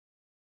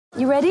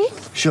You ready?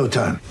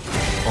 Showtime.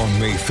 On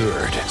May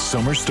 3rd,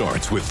 summer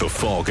starts with The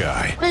Fall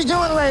Guy. Let's do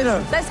it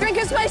later. Let's drink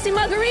a spicy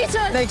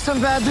margarita. Make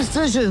some bad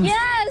decisions.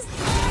 Yes!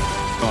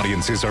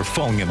 Audiences are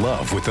falling in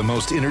love with the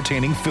most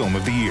entertaining film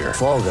of the year.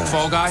 Fall Guy.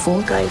 Fall Guy?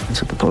 Fall guy.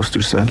 That's what the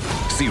poster said.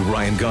 See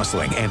Ryan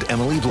Gosling and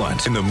Emily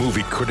Blunt in the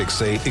movie critics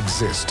say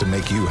exists to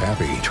make you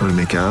happy. Trying to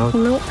make it out?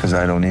 Nope. Because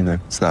I don't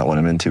either. It's not what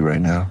I'm into right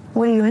now.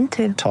 What are you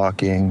into?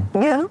 Talking.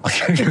 Yeah.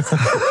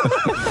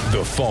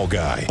 The Fall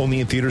Guy.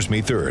 Only in theaters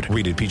May 3rd.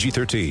 Rated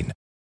PG-13.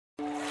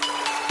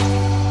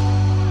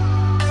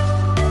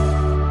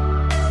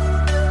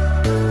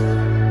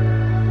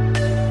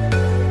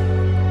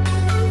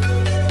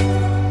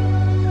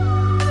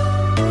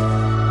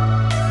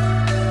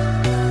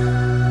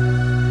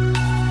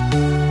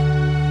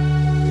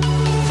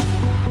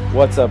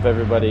 What's up,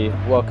 everybody?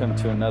 Welcome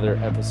to another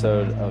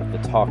episode of the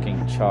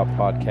Talking Chop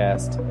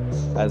podcast.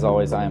 As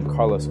always, I am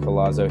Carlos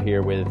Collazo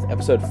here with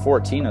episode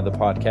 14 of the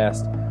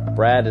podcast.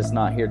 Brad is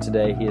not here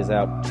today. He is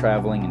out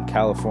traveling in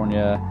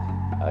California,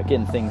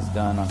 getting things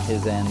done on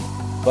his end.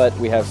 But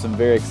we have some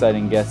very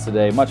exciting guests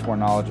today, much more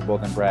knowledgeable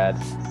than Brad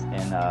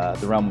in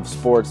the realm of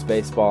sports,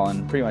 baseball,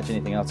 and pretty much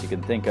anything else you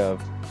can think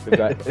of. We've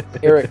got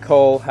Eric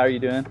Cole. How are you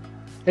doing?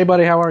 Hey,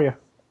 buddy. How are you?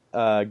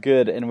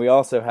 Good. And we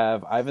also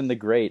have Ivan the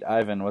Great.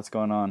 Ivan, what's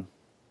going on?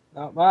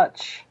 Not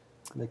much.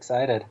 I'm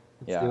excited.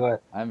 Let's do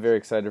it. I'm very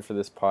excited for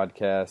this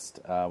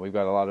podcast. We've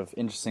got a lot of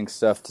interesting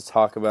stuff to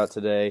talk about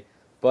today.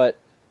 But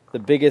the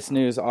biggest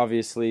news,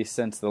 obviously,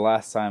 since the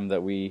last time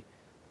that we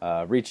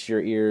reached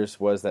your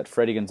ears was that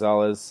Fredi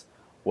Gonzalez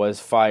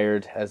was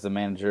fired as the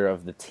manager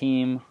of the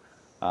team.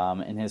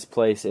 In his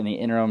place, in the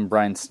interim,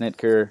 Brian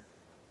Snitker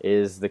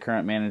is the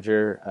current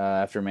manager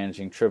after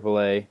managing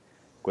AAA.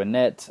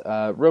 Gwinnett,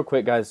 real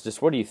quick, guys, just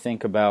what do you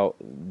think about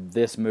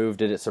this move?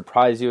 Did it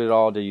surprise you at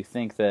all? Do you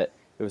think that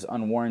it was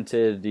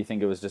unwarranted? Do you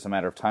think it was just a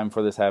matter of time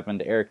before this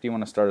happened? Eric, do you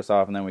want to start us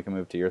off, and then we can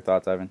move to your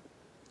thoughts, Ivan?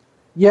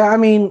 Yeah, I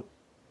mean,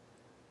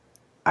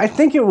 I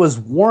think it was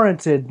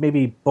warranted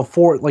maybe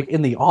before, like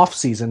in the off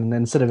season,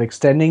 instead of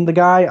extending the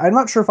guy. I'm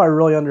not sure if I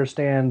really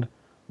understand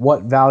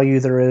what value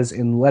there is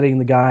in letting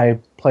the guy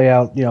play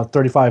out,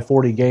 35,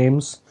 40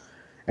 games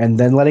and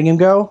then letting him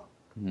go.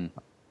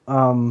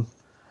 Mm-hmm.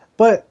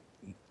 But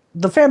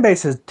the fan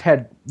base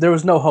there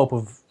was no hope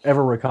of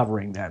ever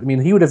recovering that. I mean,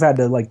 he would have had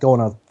to go on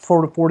a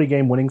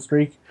 40-game winning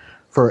streak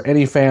for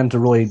any fan to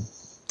really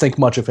think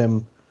much of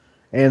him.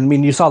 And I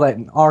mean, you saw that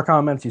in our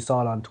comments, you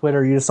saw it on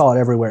Twitter, you just saw it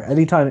everywhere.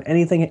 Anytime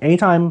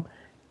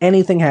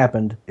anything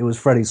happened, it was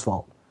Fredi's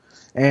fault.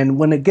 And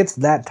when it gets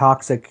that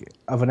toxic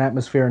of an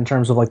atmosphere in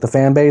terms of the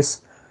fan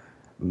base,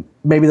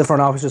 maybe the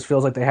front office just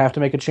feels like they have to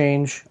make a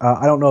change.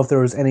 I don't know if there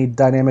was any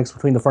dynamics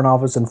between the front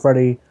office and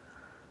Fredi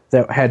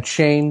that had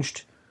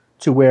changed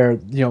to where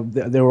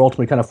they were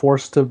ultimately kind of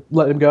forced to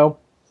let him go.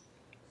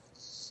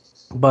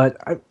 But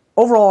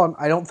overall,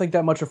 I don't think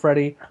that much of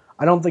Fredi.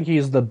 I don't think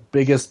he's the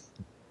biggest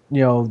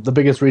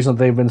reason that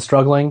they've been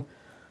struggling.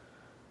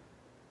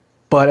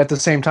 But at the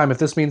same time, if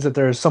this means that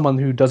there's someone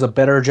who does a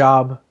better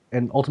job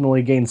and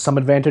ultimately gains some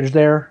advantage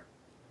there,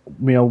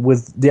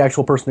 with the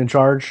actual person in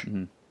charge,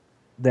 mm-hmm.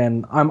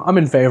 then I'm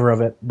in favor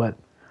of it. But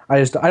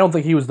I don't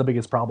think he was the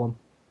biggest problem.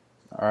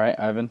 All right,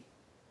 Ivan.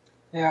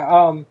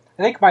 Yeah,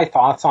 I think my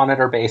thoughts on it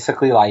are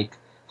basically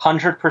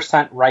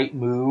 100% right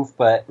move,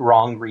 but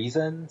wrong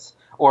reasons.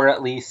 Or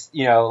at least,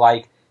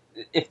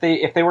 if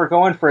they were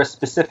going for a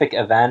specific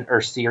event or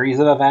series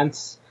of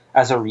events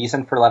as a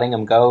reason for letting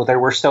him go, there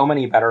were so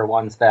many better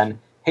ones than,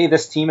 hey,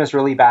 this team is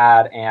really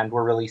bad and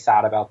we're really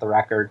sad about the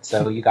record,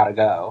 so you got to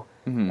go.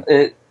 Mm-hmm.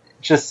 It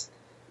just,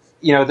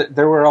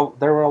 there were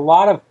a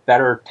lot of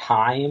better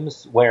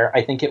times where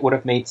I think it would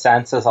have made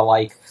sense as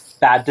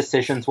bad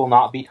decisions will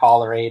not be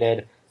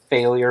tolerated.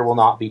 Failure will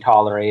not be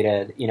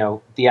tolerated.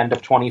 The end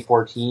of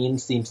 2014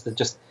 seems to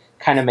just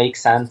kind of make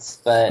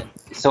sense. But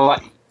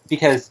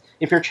because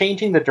if you're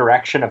changing the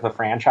direction of a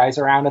franchise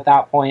around at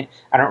that point,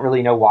 I don't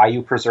really know why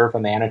you preserve a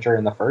manager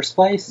in the first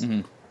place.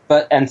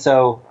 Mm-hmm.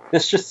 So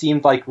this just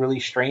seemed like really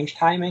strange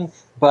timing.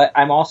 But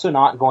I'm also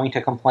not going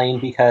to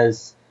complain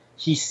because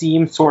he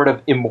seemed sort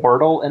of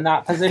immortal in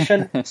that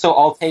position. So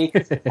I'll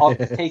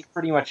take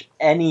pretty much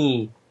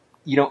any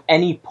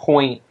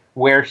point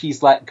where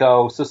he's let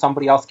go so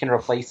somebody else can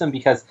replace him,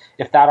 because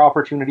if that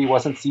opportunity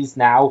wasn't seized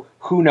now,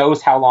 who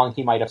knows how long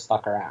he might have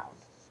stuck around.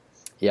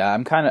 Yeah,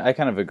 I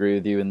kind of agree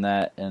with you in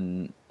that,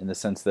 in the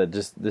sense that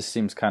just this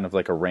seems kind of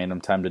like a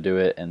random time to do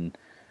it, and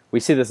we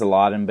see this a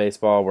lot in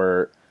baseball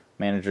where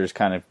managers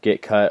kind of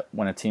get cut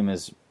when a team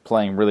is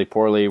playing really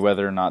poorly,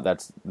 whether or not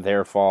that's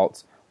their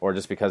fault or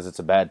just because it's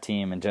a bad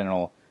team in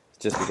general,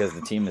 just because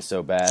the team is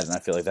so bad, and I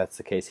feel like that's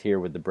the case here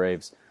with the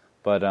Braves.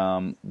 But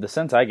the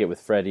sense I get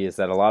with Fredi is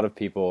that a lot of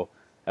people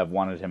have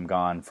wanted him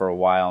gone for a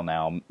while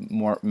now,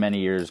 many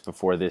years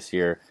before this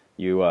year.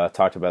 You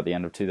talked about the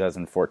end of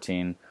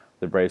 2014,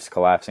 the Braves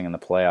collapsing in the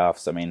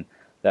playoffs. I mean,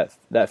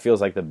 that feels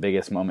like the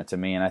biggest moment to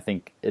me, and I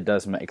think it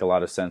does make a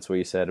lot of sense what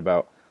you said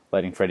about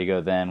letting Fredi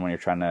go then when you're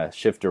trying to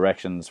shift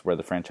directions where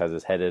the franchise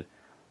is headed.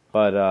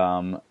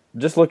 But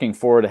just looking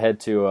forward ahead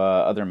to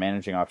other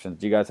managing options.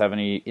 Do you guys have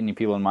any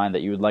people in mind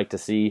that you would like to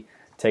see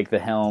take the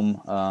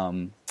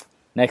helm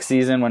next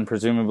season, when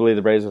presumably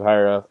the Braves would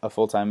hire a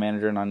full-time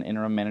manager and not an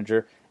interim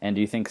manager? And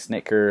do you think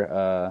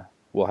Snitker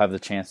will have the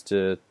chance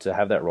to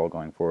have that role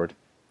going forward?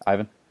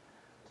 Ivan?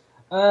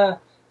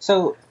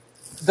 So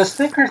the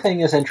Snitker thing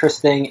is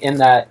interesting in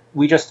that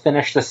we just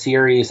finished the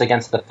series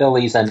against the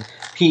Phillies, and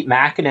Pete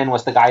Mackinnon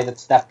was the guy that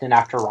stepped in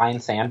after Ryan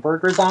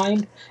Sandberg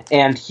resigned,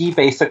 and he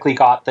basically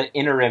got the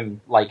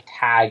interim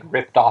tag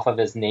ripped off of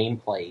his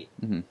nameplate.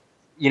 Mm-hmm.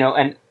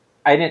 And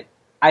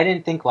I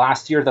didn't think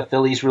last year the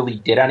Phillies really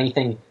did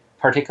anything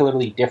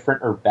particularly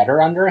different or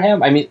better under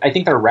him. I mean, I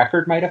think their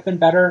record might have been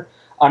better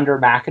under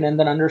Mackinnon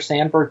than under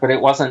Sandberg, but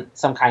it wasn't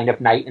some kind of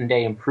night and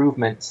day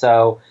improvement.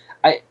 So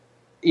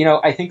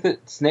I think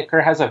that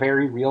Snitker has a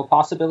very real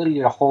possibility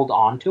to hold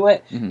on to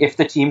it if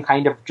the team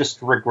kind of just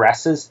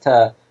regresses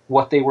to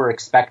what they were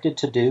expected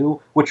to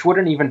do, which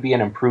wouldn't even be an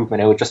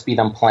improvement. It would just be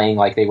them playing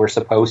like they were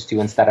supposed to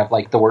instead of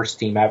the worst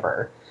team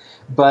ever.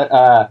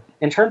 But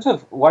in terms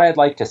of what I'd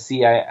like to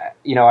see,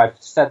 I've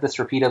said this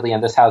repeatedly,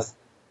 and this has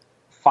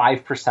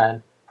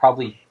 5%,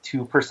 probably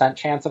 2%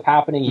 chance of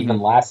happening, even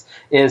less,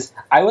 is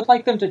I would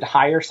like them to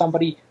hire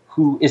somebody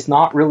who is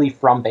not really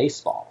from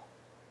baseball.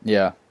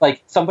 Yeah.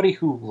 Somebody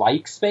who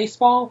likes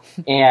baseball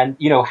and,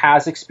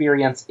 has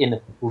experience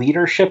in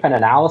leadership and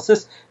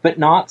analysis, but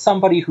not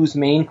somebody whose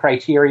main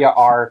criteria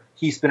are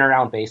he's been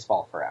around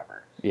baseball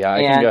forever. Yeah,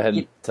 I can go ahead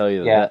and tell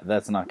you that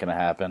that's not going to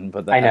happen.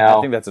 But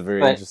I think that's a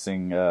very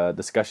interesting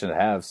discussion to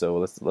have. So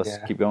let's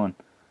keep going.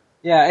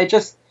 Yeah, it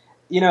just,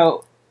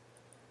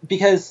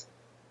 because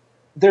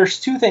there's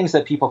two things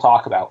that people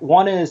talk about.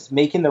 One is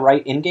making the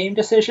right in-game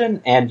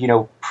decision and,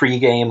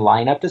 pre-game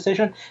lineup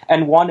decision.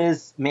 And one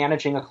is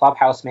managing a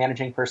clubhouse,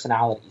 managing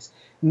personalities.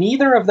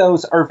 Neither of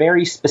those are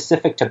very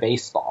specific to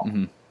baseball.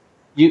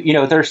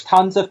 Mm-hmm. There's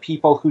tons of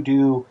people who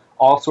do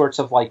all sorts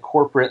of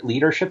corporate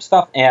leadership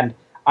stuff. And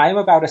I'm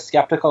about as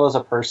skeptical as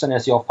a person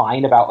as you'll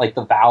find about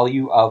the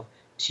value of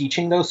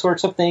teaching those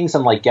sorts of things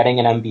and getting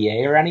an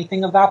MBA or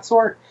anything of that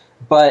sort.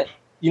 But,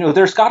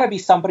 there's got to be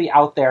somebody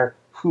out there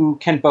who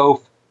can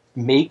both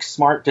make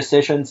smart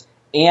decisions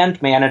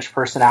and manage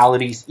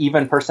personalities,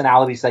 even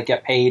personalities that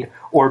get paid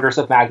orders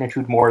of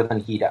magnitude more than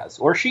he does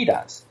or she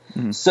does.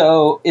 Mm-hmm.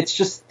 So it's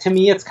just, to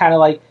me, it's kind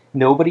of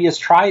nobody has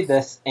tried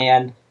this,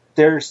 and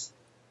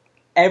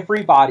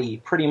everybody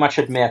pretty much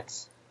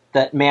admits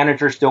that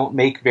managers don't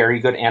make very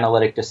good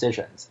analytic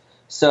decisions.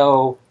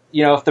 So,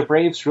 if the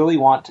Braves really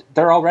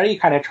they're already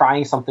kind of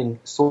trying something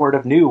sort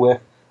of new with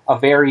a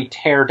very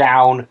tear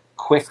down,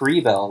 quick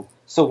rebuild.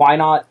 So why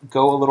not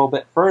go a little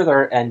bit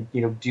further and,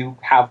 do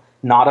have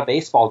not a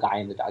baseball guy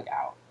in the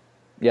dugout?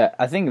 Yeah,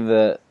 I think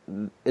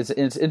it's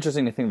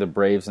interesting to think the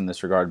Braves in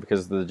this regard,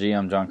 because the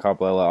GM, John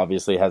Coppolella,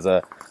 obviously has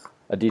a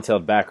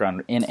detailed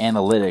background in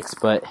analytics,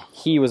 but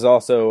he was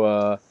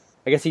also,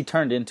 I guess he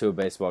turned into a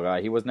baseball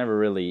guy. He was never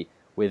really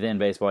within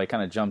baseball. He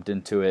kind of jumped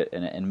into it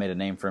and made a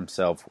name for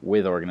himself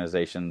with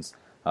organizations.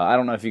 I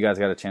don't know if you guys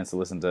got a chance to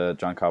listen to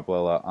John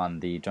Coppolella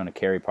on the Jonah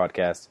Carey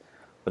podcast,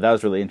 but that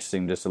was really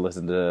interesting just to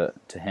listen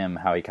to him,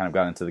 how he kind of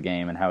got into the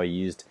game and how he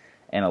used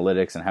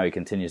analytics and how he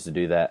continues to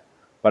do that.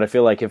 But I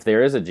feel like if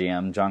there is a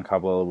GM, John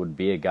Coppolella would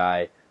be a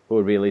guy who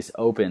would be at least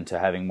open to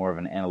having more of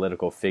an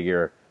analytical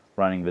figure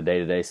running the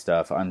day-to-day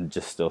stuff. I'm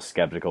just still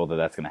skeptical that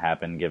that's going to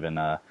happen, given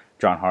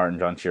John Hart and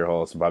John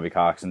Cheerholz and Bobby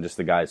Cox and just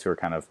the guys who are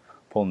kind of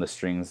pulling the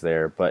strings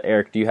there. But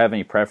Eric, do you have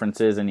any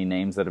preferences, any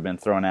names that have been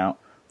thrown out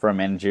for a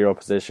managerial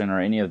position, or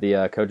any of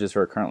the coaches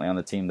who are currently on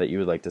the team that you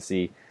would like to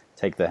see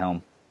take the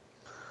helm?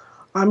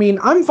 I mean,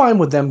 I'm fine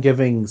with them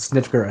giving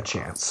Snitker a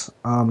chance.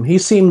 He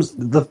seems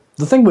the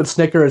thing with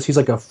Snitker is he's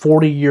a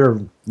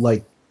 40-year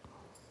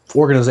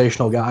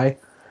organizational guy,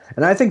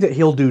 and I think that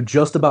he'll do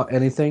just about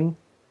anything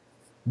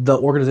the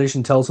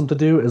organization tells him to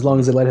do as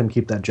long as they let him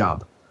keep that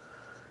job.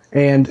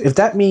 And if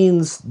that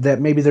means that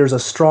maybe there's a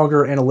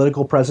stronger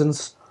analytical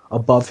presence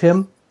above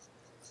him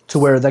to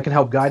where that can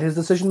help guide his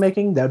decision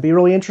making, that'd be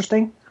really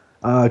interesting.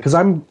 Because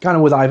I'm kind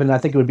of with Ivan. I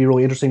think it would be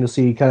really interesting to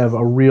see kind of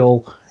a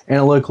real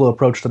analytical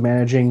approach to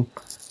managing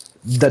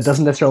that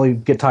doesn't necessarily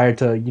get tied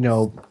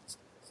to,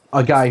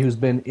 a guy who's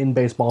been in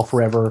baseball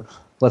forever.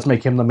 Let's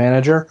make him the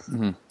manager.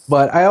 Mm-hmm.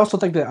 But I also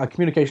think that a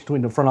communication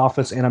between the front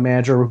office and a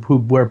manager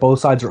where both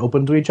sides are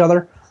open to each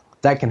other,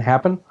 that can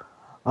happen.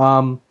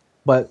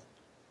 But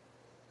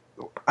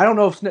I don't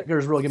know if Snitker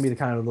is really going to be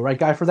the right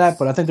guy for that,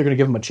 but I think they're going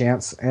to give him a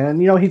chance.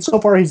 And,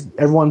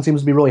 everyone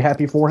seems to be really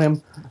happy for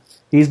him.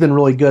 He's been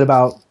really good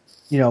about,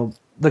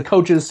 the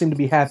coaches seem to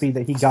be happy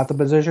that he got the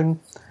position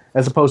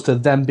as opposed to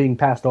them being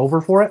passed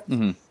over for it.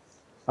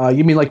 Mm-hmm.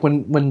 You mean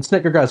when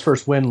Snitker got his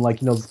first win,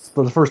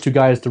 the first two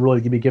guys to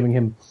really be giving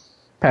him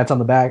pats on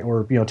the back,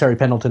 or Terry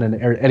Pendleton and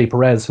Eddie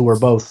Perez, who were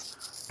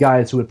both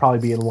guys who would probably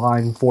be in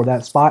line for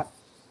that spot.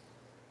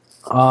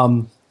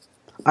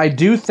 I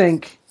do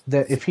think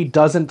that if he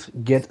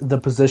doesn't get the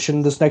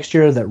position this next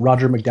year, that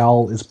Roger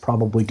McDowell is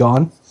probably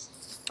gone.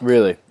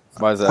 Really?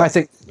 Why is that? I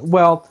think,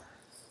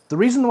 the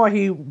reason why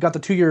he got the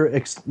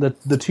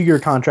 2-year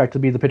contract to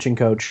be the pitching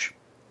coach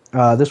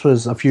this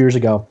was a few years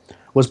ago,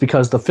 was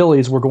because the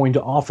Phillies were going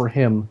to offer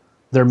him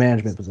their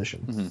management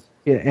position.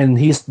 And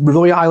he's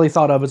really highly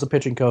thought of as a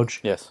pitching coach.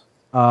 Yes.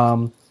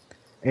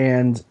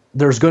 And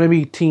there's going to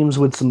be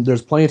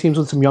there's plenty of teams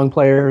with some young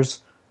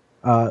players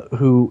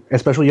who,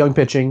 especially young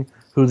pitching,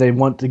 who they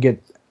want to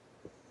get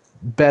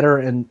better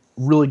and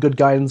really good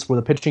guidance with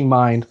a pitching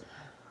mind,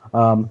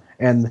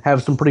 and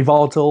have some pretty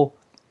volatile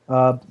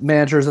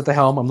managers at the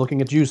helm. I'm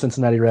looking at you,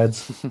 Cincinnati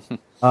Reds.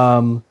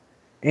 And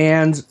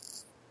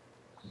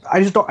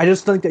I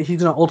just think that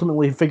he's going to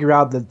ultimately figure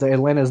out that the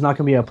Atlanta is not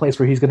going to be a place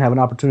where he's going to have an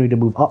opportunity to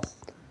move up.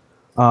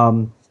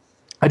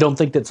 I don't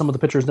think that some of the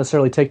pitchers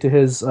necessarily take to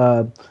his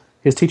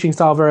teaching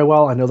style very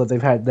well. I know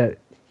that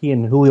he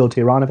and Julio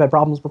Teheran have had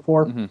problems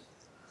before.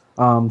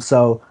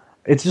 So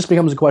it just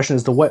becomes a question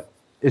as to what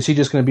is he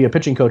just going to be a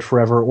pitching coach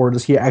forever, or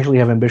does he actually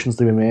have ambitions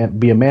to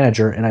be a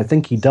manager? And I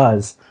think he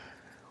does,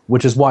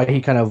 which is why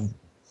he kind of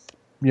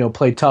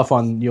played tough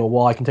on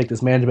well, I can take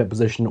this management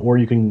position, or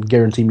you can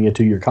guarantee me a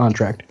 2-year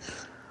contract.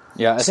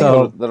 Yeah, I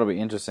think that'll be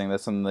interesting.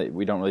 That's something that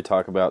we don't really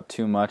talk about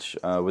too much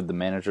with the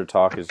manager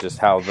talk, is just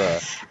how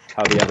the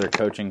other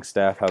coaching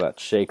staff, how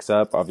that shakes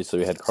up. Obviously,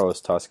 we had Carlos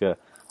Tosca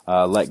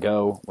let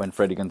go when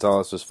Freddie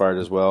Gonzalez was fired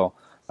as well.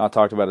 Not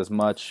talked about as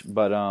much,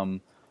 but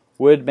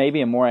would maybe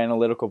a more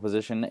analytical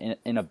position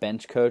in a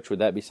bench coach, would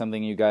that be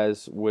something you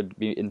guys would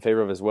be in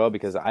favor of as well?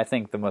 Because I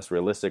think the most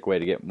realistic way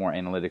to get more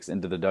analytics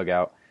into the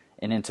dugout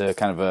and into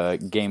kind of a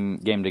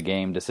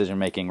game-to-game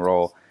decision-making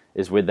role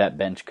is with that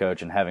bench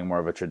coach and having more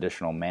of a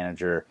traditional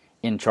manager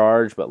in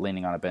charge, but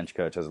leaning on a bench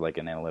coach as like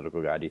an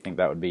analytical guy. Do you think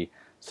that would be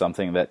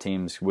something that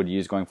teams would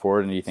use going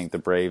forward? And do you think the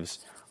Braves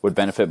would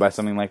benefit by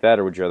something like that,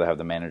 or would you rather have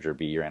the manager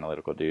be your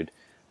analytical dude?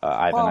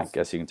 Ivan, I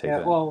guess you can take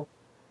that. Well,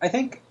 I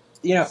think,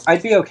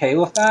 I'd be okay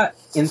with that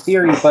in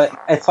theory, but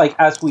it's like,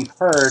 as we've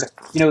heard,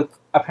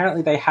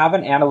 apparently they have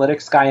an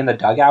analytics guy in the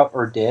dugout,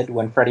 or did,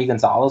 when Freddie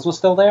Gonzalez was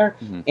still there.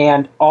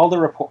 And all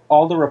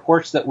the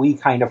reports that we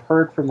kind of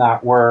heard from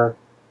that were,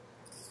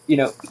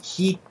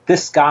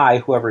 this guy,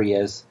 whoever he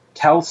is,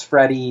 tells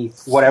Freddie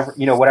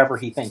whatever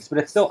he thinks, but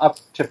it's still up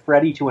to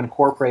Freddie to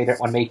incorporate it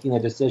when making the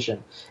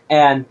decision.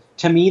 And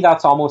to me,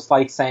 that's almost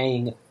like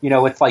saying,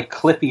 it's like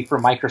Clippy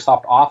from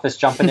Microsoft Office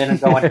jumping in and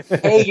going,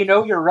 hey,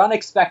 your run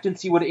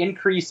expectancy would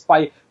increase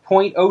by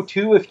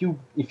 0.02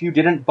 if you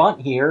didn't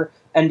bunt here.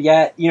 And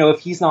yet, if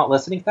he's not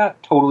listening to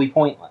that, totally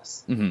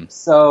pointless.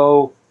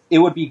 So it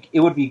would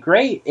be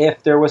great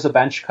if there was a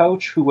bench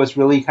coach who was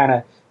really kind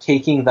of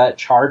taking that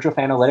charge of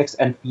analytics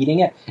and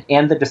feeding it,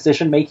 and the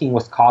decision making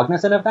was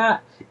cognizant of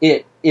that.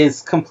 It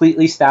is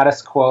completely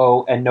status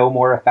quo and no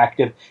more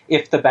effective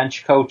if the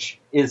bench coach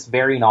is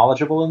very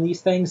knowledgeable in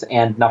these things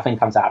and nothing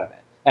comes out of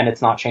it, and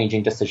it's not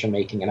changing decision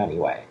making in any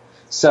way.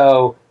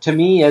 So to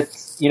me,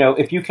 it's,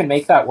 if you can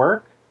make that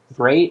work,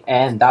 great,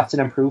 and that's an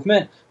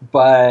improvement.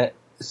 But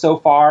so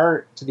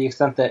far, to the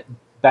extent that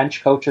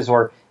bench coaches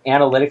or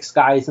analytics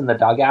guys in the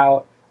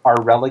dugout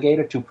are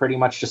relegated to pretty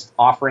much just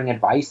offering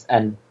advice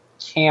and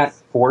can't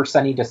force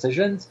any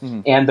decisions,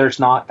 and there's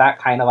not that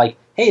kind of like,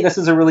 hey, this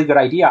is a really good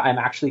idea, I'm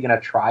actually going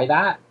to try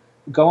that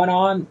going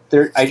on,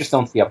 I just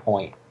don't see a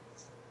point.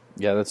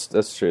 Yeah,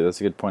 that's true. That's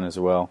a good point as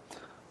well.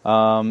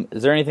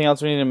 Is there anything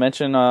else we need to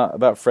mention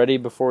about Freddie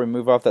before we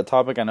move off that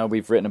topic? I know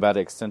we've written about it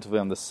extensively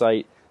on the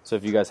site, so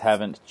if you guys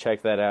haven't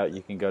checked that out,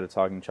 you can go to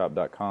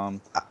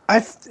talkingchop.com.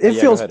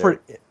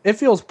 It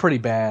feels pretty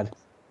bad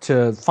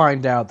to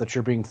find out that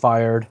you're being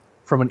fired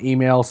from an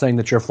email saying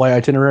that your flight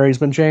itinerary has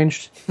been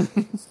changed.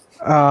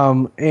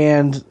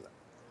 And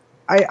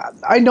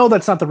I know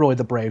that's not really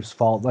the Braves'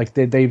 fault. Like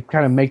they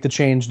kind of make the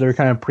change. They're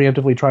kind of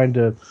preemptively trying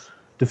to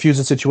diffuse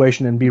the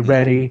situation and be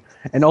ready.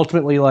 And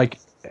ultimately, like,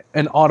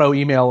 an auto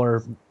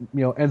emailer,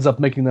 ends up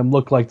making them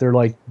look like they're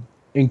like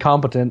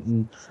incompetent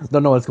and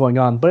don't know what's going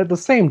on. But at the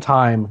same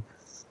time,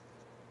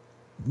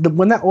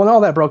 when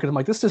all that broke, I'm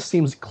like, this just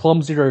seems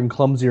clumsier and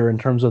clumsier in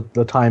terms of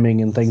the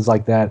timing and things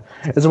like that.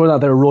 As whether or not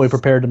they were really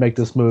prepared to make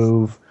this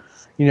move,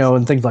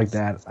 and things like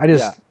that.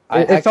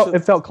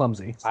 It felt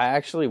clumsy. I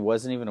actually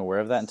wasn't even aware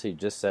of that until you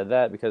just said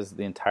that, because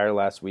the entire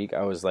last week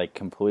I was like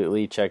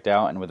completely checked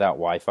out and without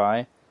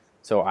Wi-Fi.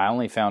 So I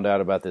only found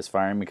out about this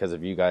firing because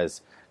of you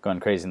guys going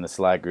crazy in the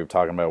Slack group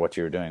talking about what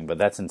you were doing. But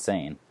that's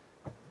insane.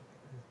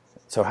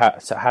 So how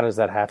does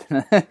that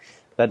happen?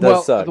 That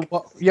does suck.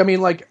 I mean,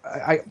 like,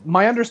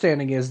 my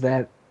understanding is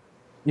that,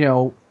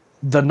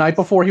 the night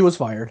before he was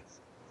fired,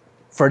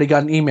 Freddie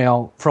got an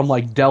email from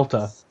like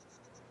Delta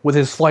with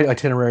his flight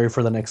itinerary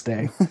for the next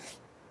day.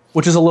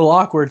 Which is a little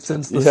awkward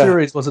since the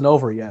series wasn't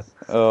over yet.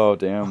 Oh,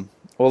 damn.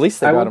 Well, at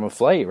least they got him a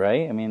flight,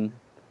 right? I mean,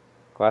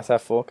 glass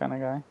half full kind of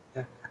guy.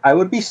 Yeah. I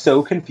would be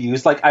so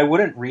confused. Like, I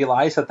wouldn't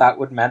realize that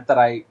would meant that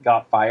I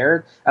got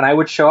fired. And I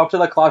would show up to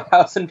the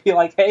clubhouse and be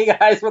like, hey,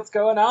 guys, what's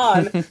going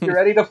on? You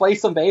ready to play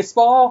some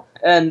baseball?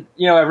 And,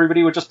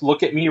 everybody would just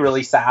look at me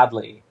really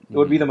sadly. It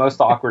would be the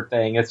most awkward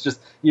thing. It's just,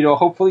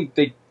 hopefully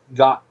they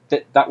got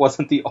that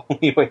wasn't the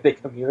only way they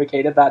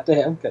communicated that to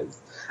him, because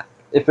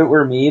if it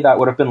were me, that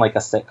would have been like a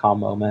sitcom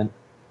moment.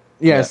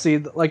 Yeah, see,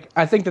 like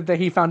I think that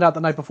he found out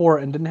the night before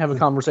and didn't have a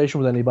conversation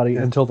with anybody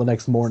until the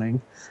next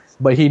morning,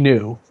 but he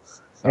knew.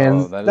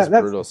 And that is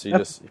brutal. So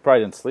you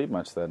probably didn't sleep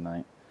much that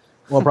night.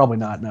 Well, probably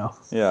not. No.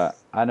 Yeah,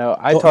 I know.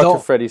 I talked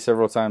to Freddie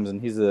several times,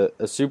 and he's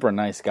a super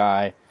nice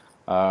guy.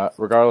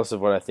 Regardless of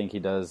what I think he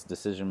does,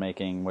 decision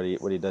making, what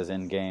he does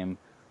in game,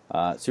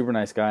 super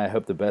nice guy. I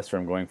hope the best for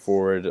him going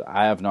forward.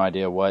 I have no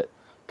idea what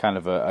kind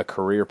of a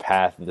career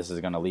path this is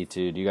going to lead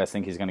to. Do you guys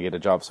think he's going to get a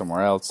job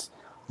somewhere else?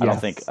 Yeah. I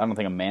don't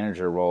think a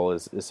manager role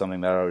is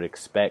something that I would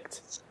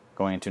expect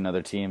going into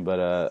another team,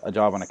 but a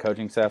job on a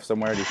coaching staff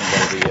somewhere. Do you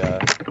think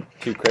that would be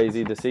too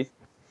crazy to see?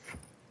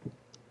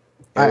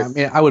 I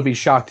mean, I would be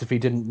shocked if he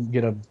didn't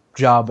get a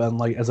job on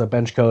like as a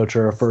bench coach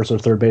or a first or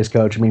third base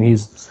coach. I mean,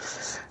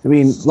 he's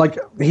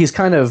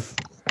kind of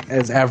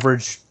as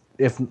average,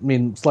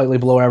 slightly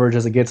below average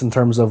as it gets in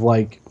terms of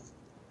like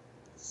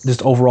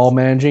just overall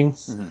managing.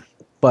 Mm-hmm.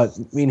 But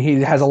I mean,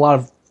 he has a lot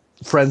of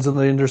friends in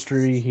the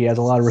industry. He has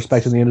a lot of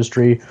respect in the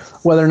industry.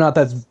 Whether or not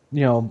that's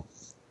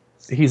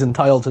he's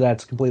entitled to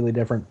that's completely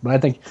different. But I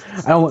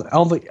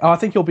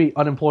think he'll be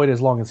unemployed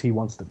as long as he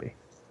wants to be.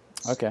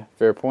 Okay,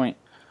 fair point.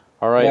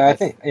 All right. I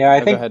think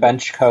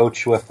bench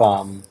coach with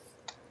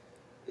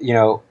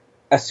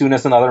as soon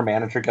as another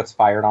manager gets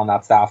fired on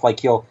that staff, like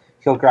he'll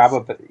grab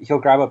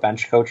a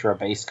bench coach or a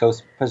base coach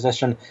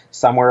position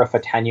somewhere with a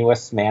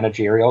tenuous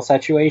managerial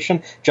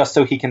situation, just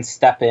so he can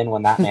step in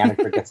when that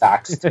manager gets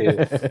axed too.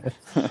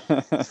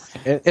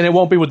 And it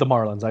won't be with the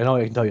Marlins. I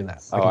can tell you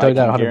that. I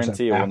can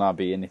guarantee it will not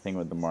be anything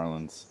with the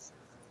Marlins.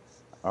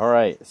 All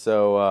right.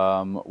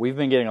 So we've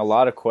been getting a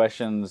lot of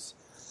questions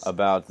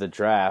about the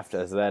draft,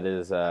 as that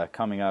is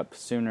coming up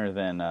sooner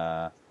than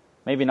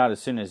maybe not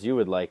as soon as you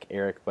would like,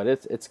 Eric, but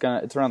it's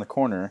around the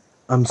corner.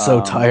 I'm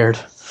so tired.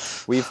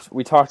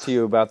 We talked to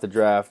you about the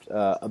draft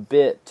a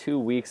bit 2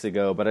 weeks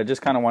ago, but I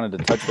just kind of wanted to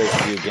touch base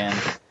with you again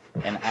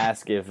and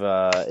ask if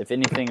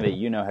anything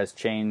that has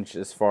changed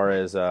as far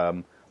as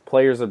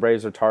players the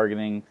Braves are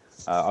targeting.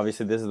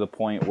 Obviously, this is the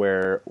point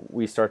where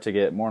we start to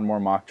get more and more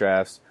mock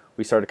drafts.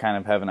 We start to kind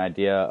of have an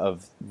idea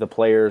of the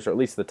players, or at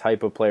least the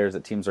type of players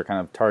that teams are kind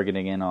of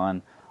targeting in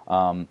on.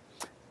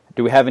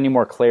 Do we have any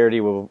more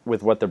clarity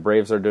with what the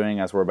Braves are doing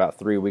as we're about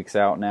 3 weeks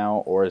out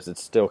now, or is it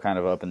still kind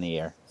of up in the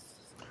air?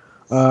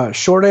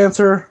 Short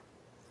answer,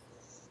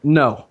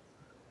 no.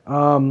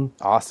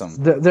 Awesome.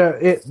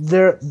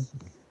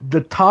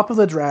 The top of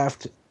the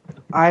draft,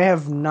 I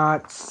have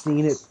not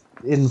seen it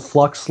in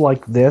flux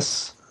like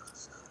this.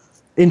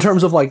 In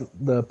terms of like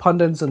the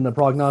pundits and the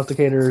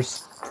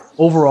prognosticators,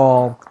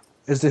 overall,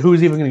 as to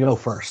who's even going to go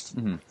first.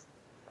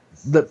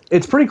 Mm-hmm.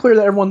 It's pretty clear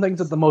that everyone thinks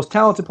that the most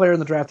talented player in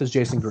the draft is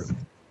Jason Groome,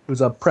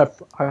 who's a prep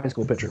high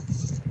school pitcher.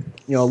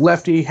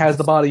 Lefty, has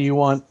the body you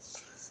want.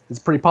 It's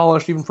pretty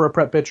polished even for a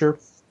prep pitcher.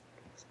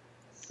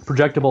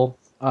 Projectable,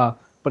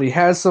 but he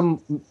has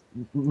some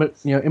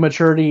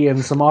immaturity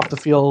and some off the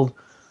field,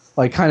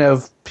 like kind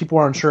of people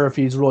aren't sure if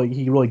he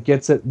really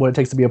gets it, what it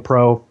takes to be a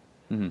pro.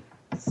 Mm-hmm.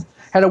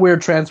 Had a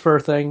weird transfer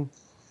thing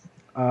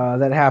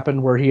that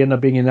happened where he ended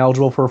up being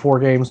ineligible for 4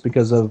 games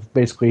because of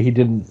basically he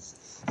didn't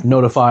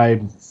notify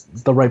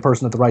the right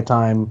person at the right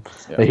time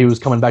that he was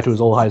coming back to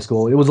his old high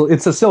school.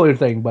 It's a silly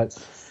thing, but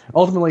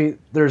ultimately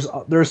there's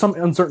some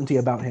uncertainty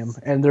about him,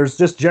 and there's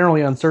just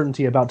generally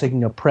uncertainty about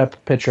taking a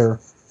prep pitcher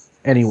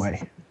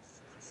anyway.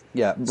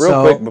 Yeah,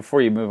 quick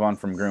before you move on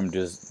from Groome,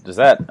 does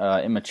that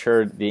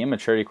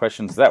immaturity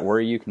question, does that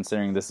worry you,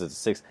 considering this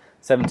is a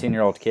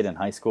 17-year-old kid in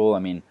high school? I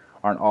mean,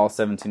 aren't all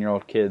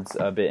 17-year-old kids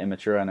a bit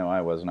immature? I know I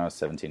was when I was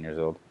 17 years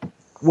old.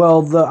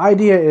 Well, the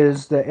idea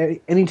is that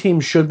any team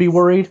should be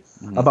worried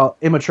about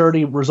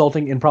immaturity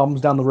resulting in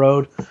problems down the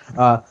road.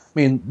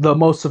 The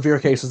most severe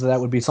cases of that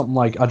would be something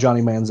like a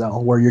Johnny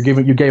Manziel, where you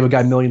gave a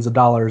guy millions of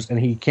dollars and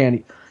he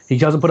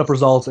doesn't put up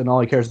results, and all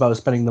he cares about is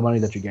spending the money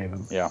that you gave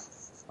him. Yeah.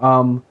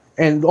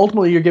 And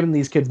ultimately, you're giving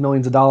these kids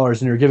millions of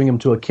dollars, and you're giving them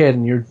to a kid,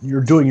 and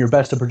you're doing your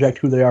best to project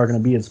who they are going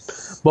to be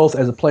both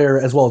as a player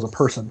as well as a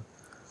person.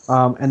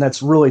 And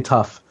that's really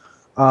tough.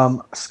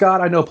 Scott,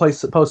 I know,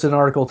 posted an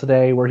article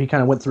today where he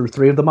kind of went through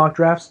 3 of the mock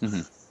drafts.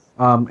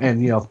 Mm-hmm.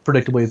 And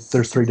predictably,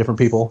 there's 3 different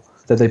people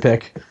that they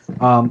pick.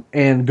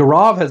 And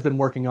Gaurav has been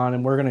working on,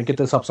 and we're going to get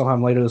this up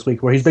sometime later this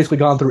week, where he's basically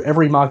gone through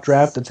every mock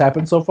draft that's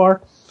happened so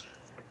far.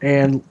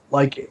 And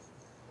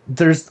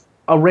there's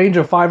a range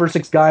of 5 or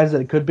 6 guys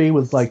that it could be,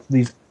 with like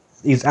these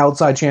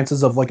outside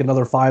chances of like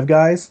another 5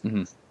 guys.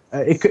 Mm-hmm.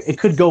 It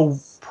could go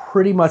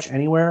pretty much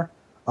anywhere.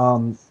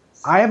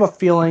 I have a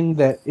feeling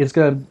that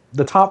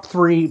the top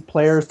 3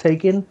 players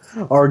taken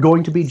are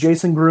going to be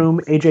Jason Groome,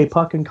 AJ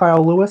Puck, and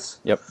Kyle Lewis.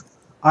 Yep.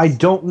 I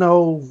don't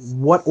know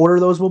what order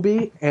those will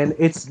be, and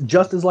it's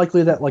just as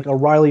likely that like a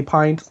Riley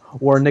Pint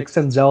or Nick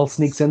Senzel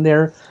sneaks in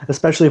there,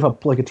 especially if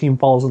a team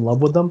falls in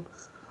love with them.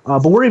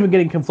 But we're even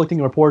getting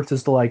conflicting reports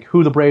as to like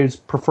who the Braves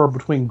prefer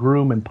between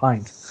Groome and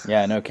Pint.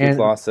 Yeah, I know Keith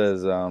Law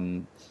says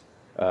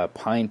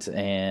Pint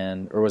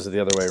or was it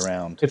the other way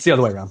around? It's the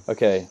other way around.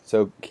 Okay,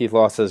 so Keith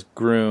Law says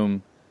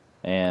Groome,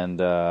 And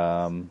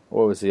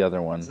what was the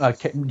other one?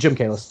 Jim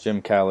Kalis.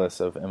 Jim Kalis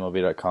of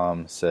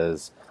MLB.com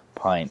says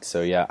Pint.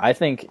 So, yeah, I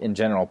think in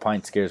general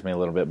Pint scares me a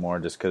little bit more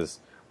just because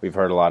we've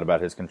heard a lot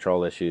about his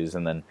control issues.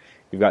 And then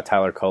you've got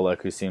Tyler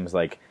Kolek, who seems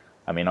like,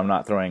 I mean, I'm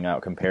not throwing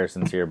out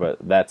comparisons here, but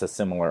that's a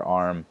similar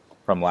arm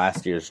from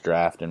last year's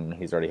draft, and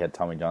he's already had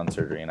Tommy John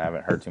surgery, and I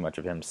haven't heard too much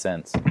of him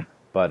since.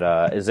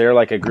 But is there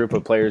like a group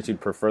of players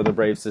you'd prefer the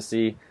Braves to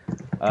see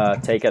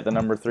take at the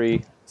number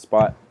 3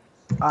 spot?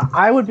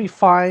 I would be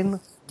fine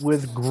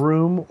with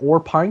Groom or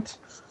Pint,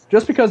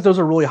 just because those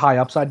are really high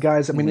upside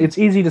guys. I mean, it's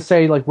easy to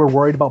say like we're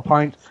worried about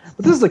Pint,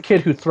 but this is a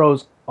kid who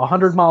throws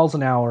 100 miles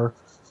an hour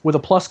with a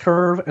plus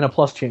curve and a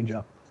plus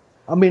changeup.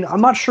 I mean,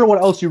 I'm not sure what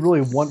else you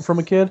really want from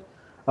a kid.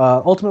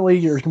 Ultimately,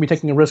 you're going to be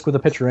taking a risk with a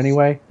pitcher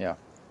anyway. Yeah.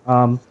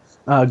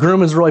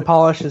 Groom is really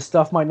polished. His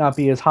stuff might not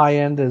be as high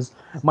end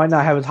might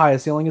not have as high a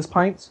ceiling as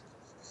Pint's,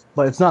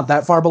 but it's not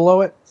that far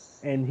below it.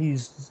 And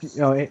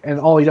and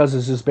all he does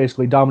is just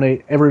basically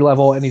dominate every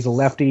level, and he's a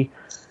lefty.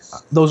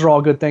 Those are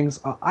all good things.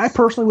 I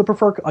personally would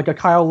prefer like a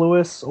Kyle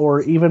Lewis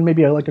or even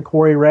maybe like a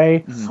Corey Ray,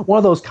 one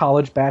of those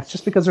college bats,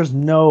 just because there's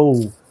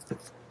no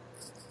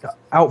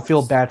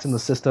outfield bats in the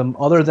system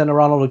other than a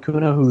Ronald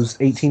Acuna, who's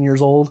 18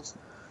 years old,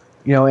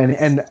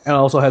 and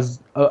also has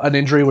an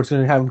injury which is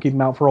going to have him keep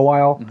him out for a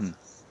while.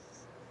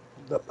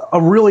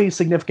 A really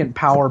significant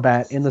power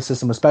bat in the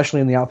system, especially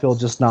in the outfield,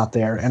 just not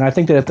there. And I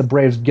think that if the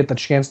Braves get the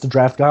chance to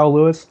draft Kyle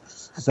Lewis,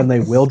 then they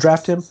will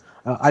draft him.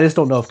 I just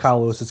don't know if Kyle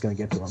Lewis is going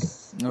to get to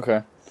him.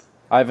 Okay.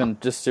 Ivan,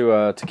 just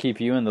to keep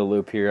you in the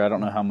loop here, I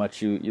don't know how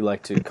much you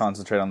like to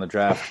concentrate on the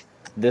draft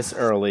this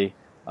early,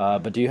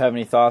 but do you have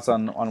any thoughts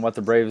on what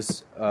the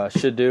Braves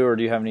should do, or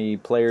do you have any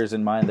players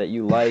in mind that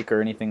you like or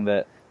anything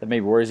that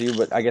maybe worries you?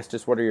 But I guess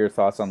just what are your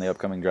thoughts on the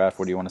upcoming draft?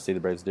 What do you want to see the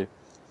Braves do?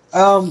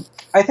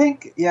 I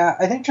think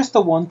just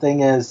the one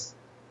thing is,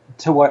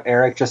 to what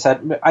Eric just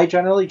said, I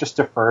generally just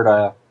defer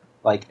to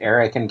like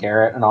Eric and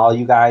Garrett and all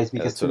you guys,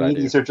 because to me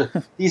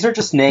these are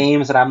just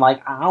names, and I'm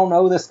like, I don't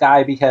know this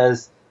guy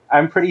because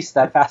I'm pretty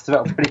steadfast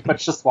about pretty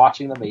much just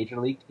watching the major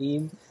league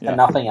team and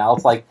nothing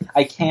else. Like,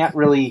 I can't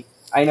really.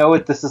 I know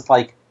this is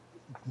like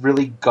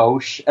really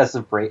gauche as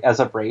a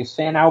Braves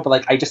fan now, but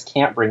like I just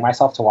can't bring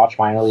myself to watch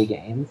minor league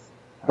games.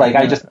 Like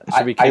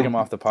should we kick him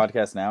off the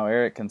podcast now,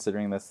 Eric?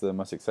 Considering that's the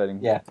most exciting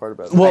part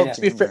about it. Well,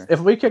 to be fair, if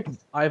we kick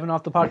Ivan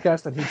off the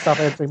podcast, then he'd stop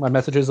answering my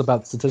messages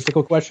about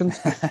statistical questions.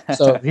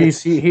 So he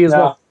is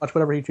well much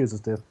whatever he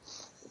chooses to.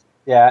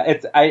 Yeah,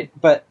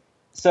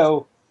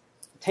 so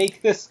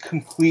take this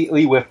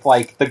completely with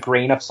like the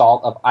grain of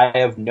salt of I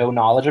have no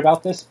knowledge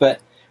about this,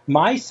 but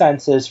my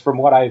sense is, from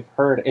what I've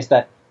heard, is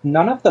that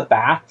none of the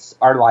bats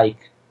are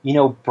like,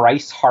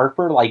 Bryce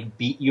Harper, like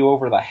beat you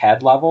over the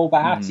head level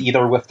bats,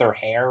 either with their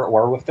hair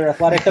or with their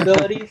athletic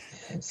ability.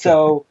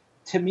 So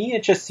to me,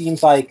 it just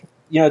seems like,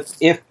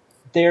 if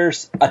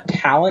there's a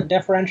talent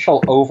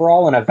differential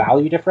overall and a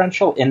value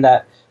differential in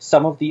that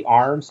some of the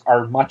arms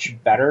are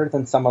much better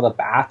than some of the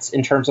bats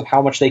in terms of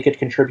how much they could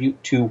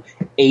contribute to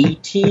a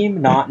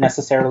team, not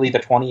necessarily the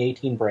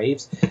 2018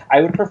 Braves,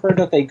 I would prefer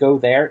that they go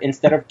there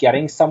instead of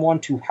getting someone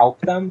to help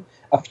them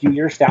a few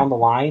years down the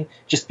line,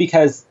 just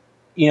because,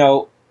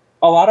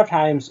 a lot of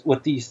times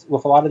with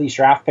a lot of these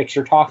draft picks,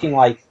 you're talking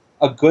like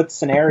a good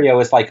scenario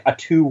is like a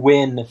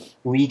 2-win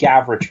league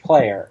average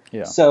player.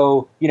 Yeah.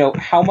 So,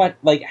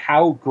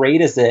 how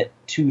great is it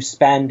to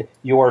spend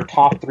your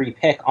top 3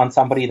 pick on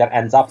somebody that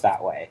ends up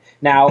that way?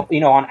 Now,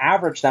 on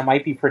average, that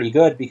might be pretty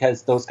good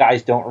because those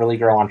guys don't really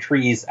grow on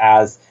trees,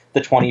 as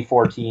the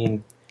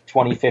 2014,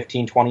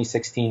 2015,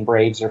 2016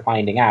 Braves are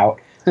finding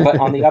out. But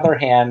on the other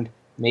hand,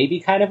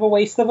 maybe kind of a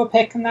waste of a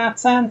pick in that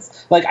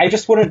sense. Like, I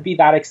just wouldn't be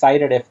that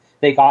excited if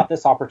they got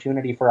this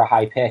opportunity for a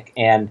high pick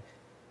and,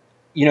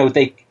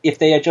 if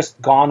they had just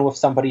gone with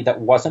somebody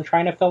that wasn't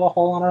trying to fill a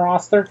hole on a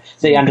roster,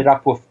 they ended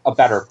up with a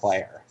better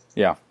player.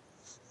 Yeah.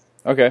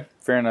 Okay,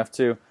 fair enough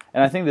too.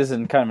 And I think this is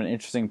kind of an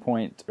interesting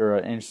point, or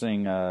an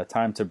interesting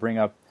time to bring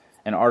up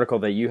an article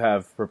that you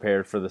have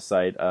prepared for the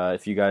site.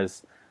 If you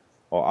guys,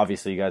 well,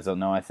 obviously you guys don't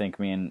know, I think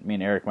me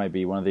and Eric might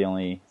be one of the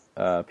only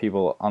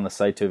people on the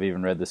site to have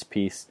even read this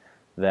piece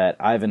that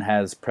Ivan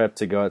has prepped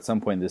to go at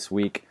some point this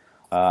week.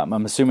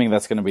 I'm assuming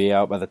that's going to be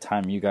out by the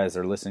time you guys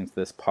are listening to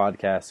this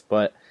podcast.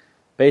 But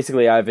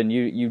basically, Ivan,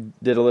 you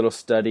did a little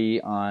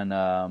study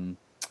on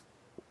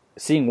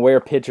seeing where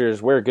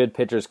good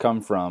pitchers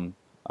come from.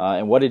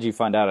 And what did you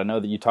find out? I know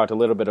that you talked a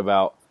little bit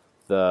about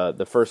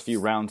the first few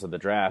rounds of the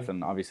draft,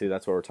 and obviously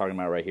that's what we're talking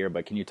about right here.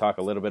 But can you talk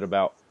a little bit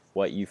about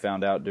what you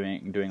found out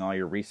doing all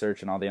your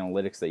research and all the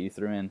analytics that you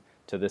threw in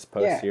to this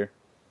post here?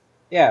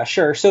 Yeah,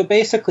 sure. So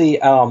basically,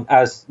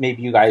 as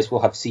maybe you guys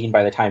will have seen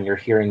by the time you're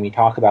hearing me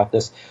talk about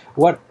this,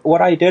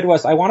 what I did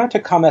was I wanted to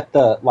come at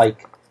the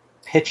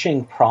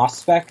pitching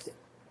prospect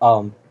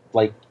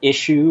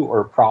issue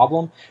or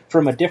problem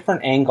from a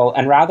different angle,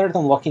 and rather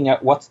than looking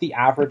at what's the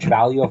average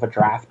value of a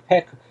draft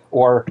pick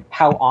or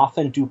how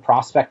often do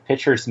prospect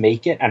pitchers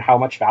make it and how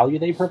much value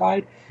they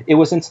provide, it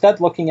was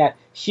instead looking at,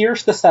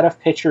 here's the set of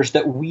pitchers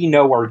that we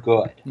know are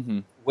good. Mm-hmm.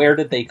 Where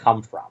did they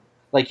come from?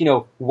 like,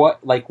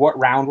 what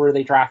round were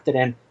they drafted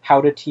in?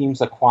 How did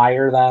teams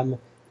acquire them?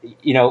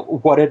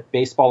 What did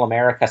Baseball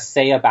America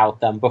say about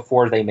them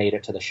before they made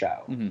it to the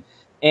show? Mm-hmm.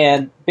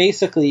 And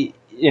basically,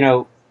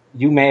 you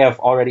may have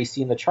already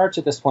seen the charts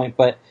at this point,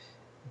 but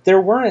there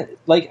weren't,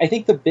 I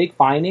think the big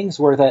findings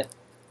were that,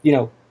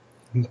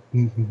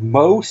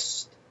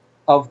 most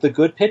of the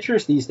good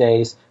pitchers these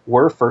days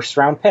were first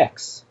round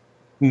picks.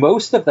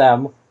 Most of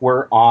them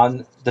were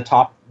on the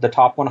top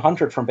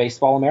 100 from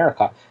Baseball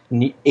America.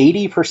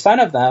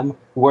 80% of them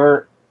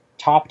were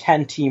top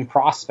 10 team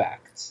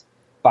prospects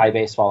by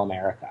Baseball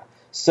America.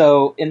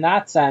 So in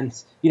that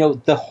sense,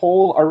 the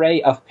whole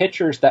array of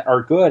pitchers that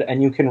are good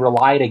and you can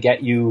rely to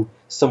get you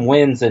some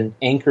wins and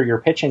anchor your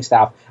pitching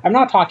staff. I'm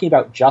not talking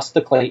about just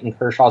the Clayton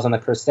Kershaws and the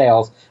Chris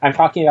Sales. I'm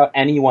talking about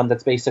anyone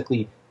that's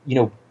basically,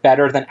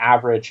 better than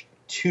average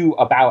to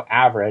about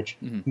average.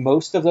 Mm-hmm.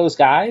 Most of those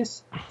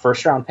guys,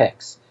 first round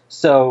picks.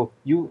 So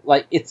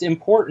it's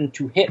important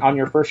to hit on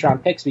your first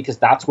round picks because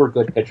that's where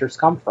good pitchers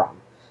come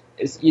from.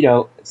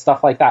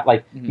 Stuff like that.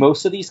 Mm-hmm.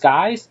 Most of these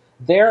guys,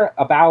 they're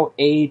about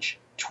age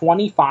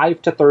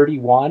 25 to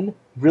 31,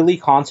 really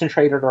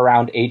concentrated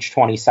around age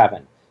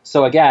 27.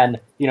 So again,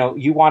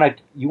 you want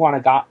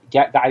to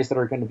get guys that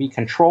are going to be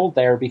controlled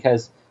there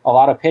because a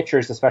lot of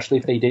pitchers, especially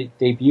if they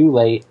debut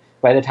late,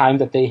 by the time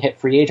that they hit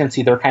free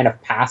agency, they're kind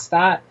of past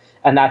that.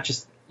 And that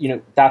just,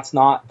 that's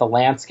not the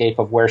landscape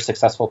of where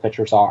successful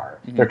pitchers are.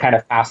 Mm-hmm. They're kind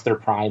of past their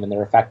prime and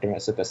their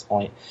effectiveness at this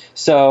point.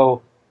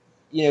 So,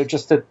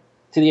 just to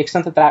the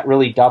extent that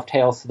really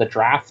dovetails to the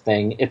draft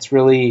thing, it's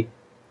really,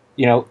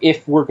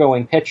 if we're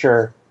going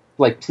pitcher,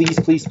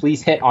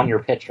 please hit on your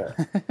pitcher.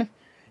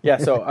 Yeah,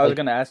 so I was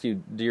going to ask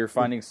you, do your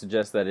findings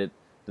suggest that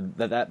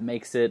that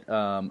makes it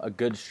a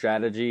good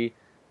strategy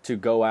to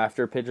go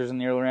after pitchers in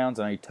the early rounds?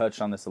 I know you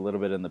touched on this a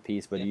little bit in the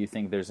piece, but do you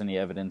think there's any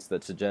evidence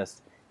that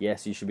suggests,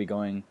 yes, you should be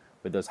going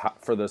with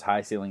those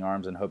high ceiling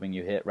arms and hoping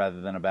you hit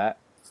rather than a bat?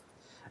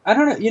 I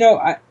don't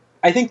know.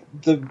 I think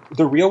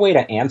the real way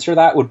to answer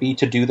that would be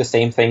to do the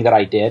same thing that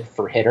I did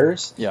for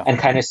hitters and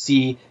kind of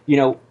see,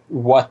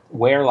 where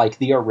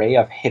the array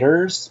of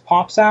hitters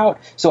pops out.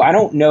 So I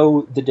don't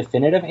know the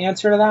definitive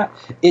answer to that.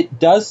 It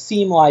does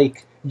seem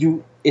like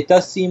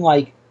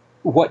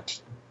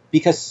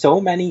because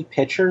so many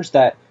pitchers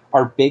that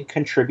are big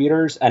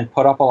contributors and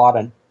put up a lot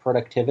of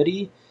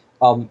productivity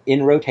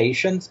in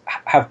rotations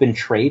have been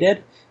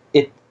traded.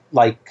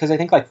 Because I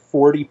think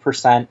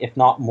 40%, if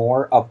not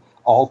more, of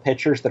all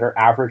pitchers that are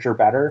average or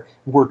better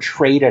were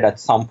traded at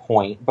some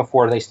point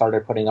before they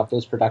started putting up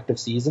those productive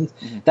seasons.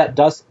 Mm-hmm.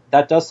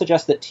 That does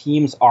suggest that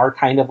teams are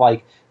kind of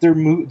they're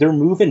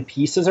moving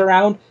pieces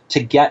around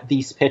to get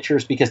these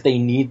pitchers because they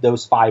need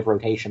those 5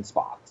 rotation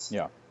spots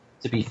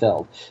to be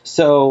filled.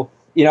 So,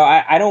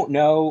 I don't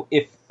know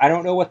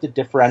what the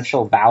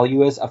differential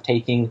value is of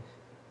taking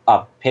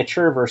a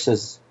pitcher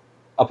versus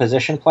a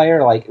position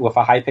player, with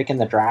a high pick in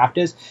the draft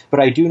is, but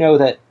I do know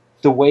that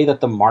the way that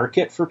the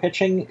market for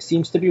pitching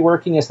seems to be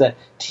working is that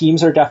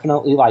teams are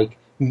definitely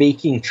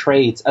making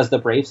trades, as the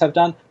Braves have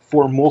done,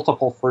 for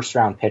multiple first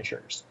round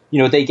pitchers.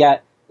 They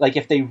get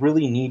if they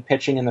really need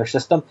pitching in their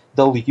system,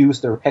 they'll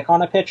use their pick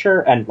on a pitcher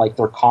and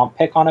their comp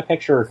pick on a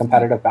pitcher or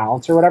competitive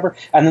balance or whatever,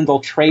 and then they'll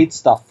trade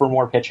stuff for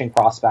more pitching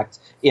prospects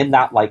in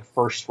that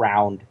first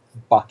round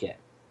bucket.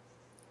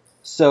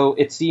 So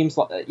it seems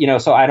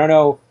so I don't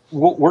know.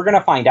 We're going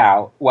to find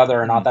out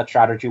whether or not that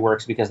strategy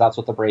works because that's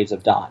what the Braves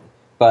have done.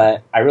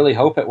 But I really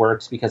hope it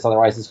works because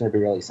otherwise it's going to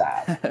be really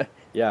sad.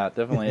 Yeah,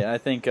 definitely. I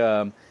think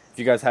if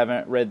you guys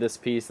haven't read this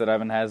piece that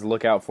Ivan has,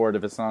 look out for it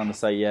if it's not on the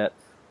site yet.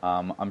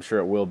 I'm sure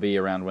it will be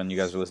around when you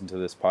guys are listening to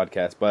this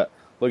podcast. But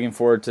looking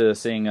forward to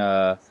seeing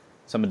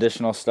some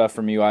additional stuff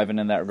from you, Ivan,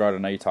 in that regard. I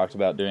know you talked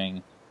about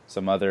doing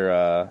some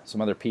other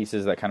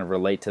pieces that kind of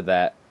relate to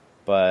that.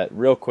 But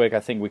real quick, I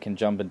think we can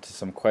jump into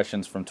some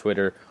questions from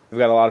Twitter. We've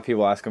got a lot of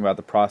people asking about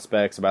the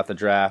prospects, about the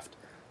draft.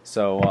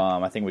 So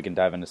I think we can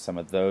dive into some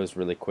of those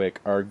really quick.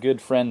 Our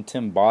good friend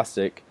Tim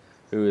Bostic,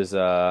 who is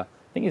I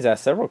think he's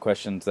asked several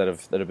questions that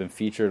have been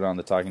featured on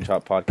the Talking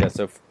Chop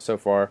podcast so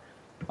far.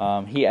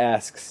 He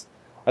asks,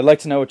 "I'd like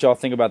to know what y'all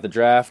think about the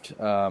draft.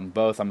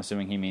 Both, I'm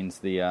assuming he means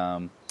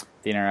the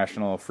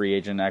international free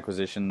agent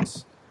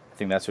acquisitions. I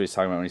think that's what he's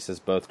talking about when he says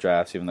both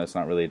drafts, even though it's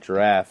not really a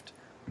draft.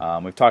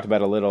 We've talked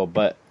about it a little,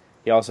 but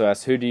he also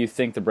asks, who do you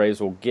think the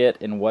Braves will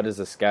get, and what is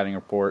the scouting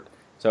report?"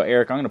 So,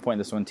 Eric, I'm going to point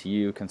this one to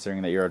you,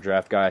 considering that you're a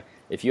draft guy.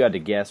 If you had to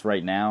guess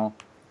right now,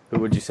 who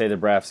would you say the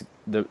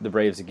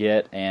Braves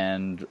get,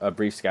 and a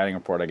brief scouting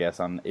report, I guess,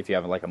 on if you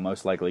have a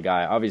most likely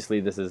guy. Obviously,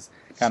 this is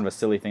kind of a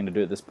silly thing to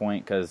do at this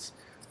point because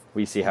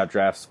we see how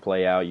drafts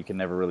play out. You can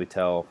never really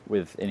tell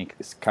with any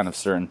kind of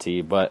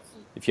certainty. But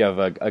if you have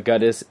a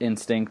gut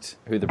instinct,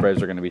 who the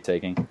Braves are going to be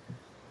taking?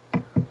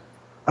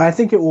 I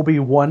think it will be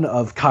one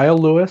of Kyle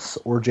Lewis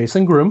or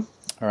Jason Groom.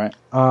 All right.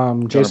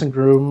 Jason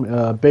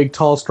Groom, big,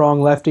 tall,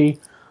 strong lefty.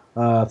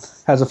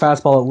 Has a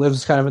fastball that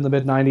lives kind of in the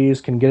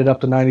mid-90s, can get it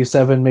up to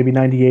 97, maybe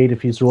 98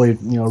 if he's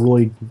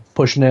really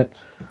pushing it.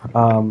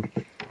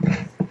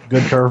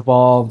 Good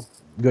curveball,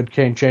 good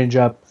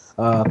changeup.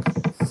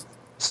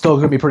 Still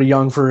going to be pretty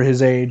young for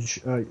his age,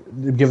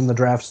 given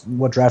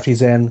what draft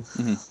he's in.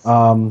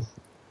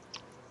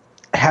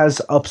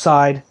 Has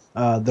upside.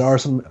 There are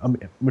some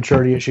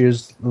maturity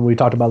issues we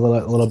talked about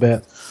a little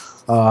bit.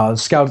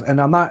 Scouts, and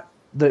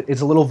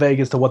it's a little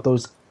vague as to what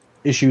those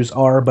issues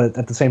are, but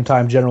at the same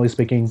time, generally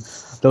speaking,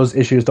 those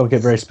issues don't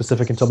get very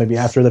specific until maybe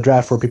after the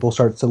draft, where people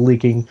start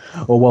leaking,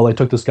 oh, well, they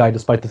took this guy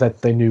despite the fact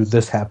that they knew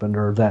this happened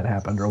or that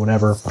happened or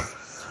whatever.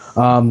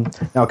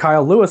 Now,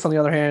 Kyle Lewis, on the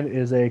other hand,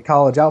 is a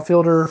college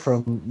outfielder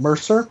from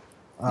Mercer.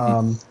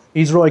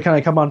 He's really kind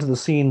of come onto the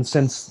scene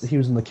since he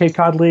was in the Cape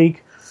Cod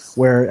League,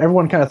 where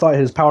everyone kind of thought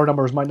his power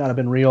numbers might not have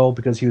been real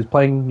because he was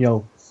playing,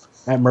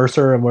 at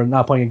Mercer, and we're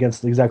not playing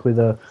against exactly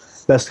the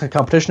best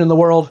competition in the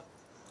world.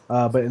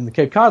 But in the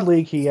Cape Cod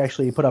League, he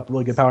actually put up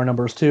really good power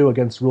numbers, too,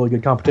 against really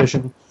good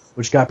competition,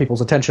 which got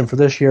people's attention for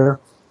this year.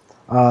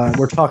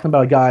 We're talking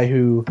about a guy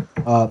who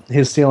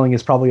his ceiling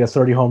is probably a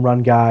 30 home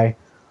run guy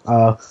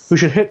who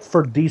should hit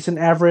for decent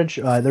average.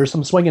 There's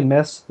some swing and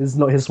miss. His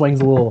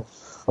swing's a little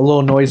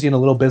noisy and a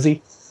little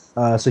busy.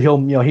 So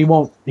he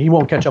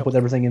won't catch up with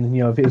everything, and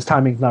if his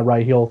timing's not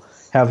right, he'll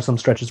have some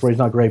stretches where he's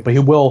not great. But he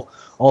will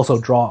also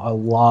draw a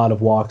lot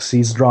of walks.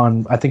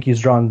 I think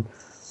he's drawn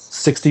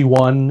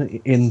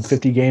 61 in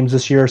 50 games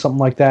this year, or something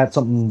like that,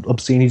 something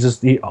obscene.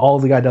 All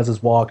the guy does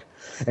is walk,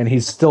 and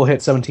he's still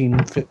hit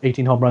 17,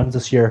 18 home runs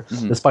this year,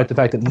 despite the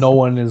fact that no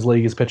one in his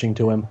league is pitching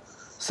to him.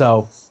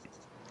 So,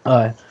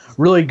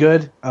 really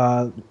good.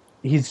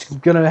 He's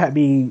gonna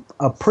be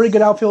a pretty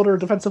good outfielder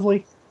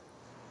defensively.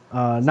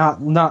 We're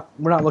not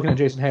looking at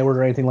Jason Hayward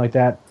or anything like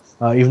that,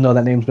 even though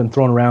that name's been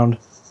thrown around,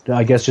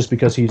 I guess just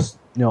because he's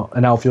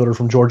an outfielder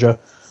from Georgia.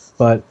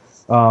 But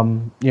he'll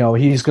be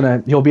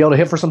able to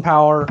hit for some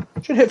power,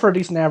 should hit for a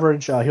decent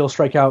average. He'll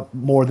strike out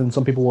more than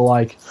some people will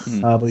like,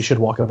 but he should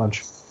walk a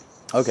bunch.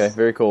 Okay,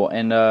 very cool.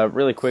 And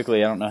really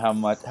quickly, I don't know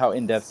how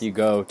in depth you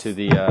go to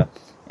the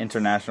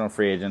international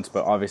free agents,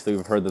 but obviously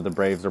we've heard that the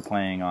Braves are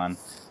planning on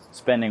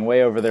spending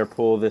way over their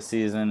pool this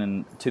season,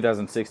 and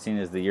 2016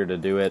 is the year to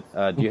do it.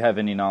 Do you have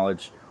any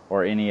knowledge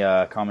or any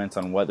comments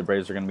on what the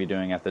Braves are going to be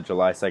doing at the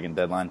July 2nd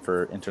deadline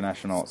for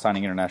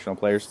signing international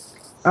players?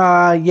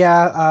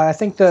 I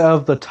think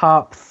of the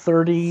top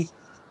 30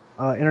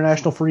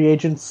 international free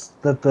agents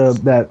that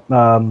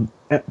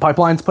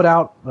Pipeline's put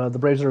out, the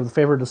Braves are the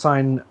favorite to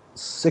sign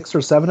 6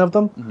 or 7 of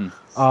them.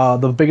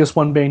 The biggest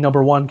one being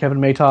number 1, Kevin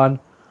Maton.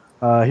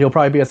 He'll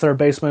probably be a third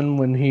baseman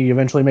when he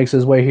eventually makes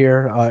his way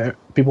here.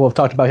 People have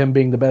talked about him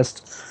being the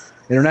best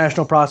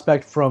international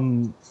prospect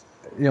from,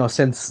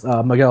 since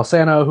Miguel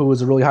Sano, who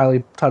was a really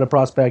highly touted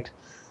prospect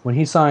when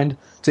he signed,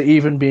 to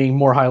even being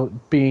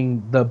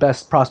being the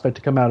best prospect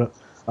to come out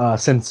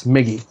since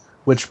Miggy,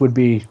 which would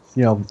be,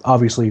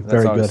 obviously very good.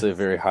 That's obviously a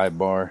very high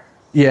bar.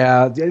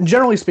 Yeah,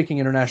 generally speaking,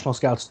 international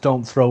scouts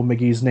don't throw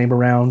Miggy's name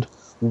around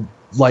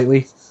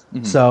lightly,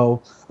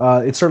 so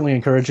it's certainly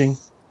encouraging.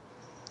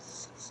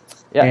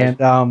 Yeah,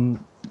 and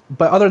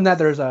but other than that,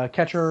 there's a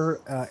catcher,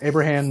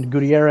 Abraham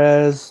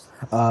Gutierrez,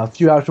 a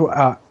few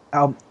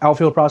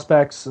outfield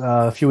prospects,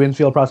 a few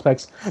infield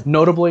prospects.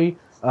 Notably,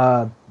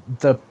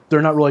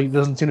 they're not really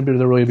doesn't seem to be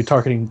really be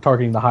targeting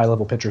the high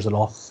level pitchers at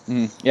all.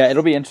 Yeah,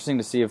 it'll be interesting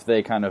to see if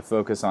they kind of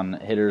focus on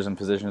hitters and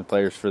position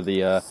players for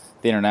the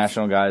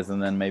international guys,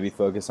 and then maybe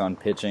focus on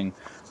pitching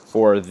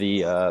for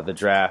the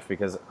draft,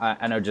 because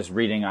I know just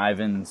reading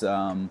Ivan's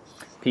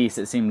piece,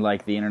 it seemed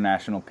like the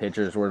international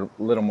pitchers were a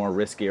little more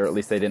risky, or at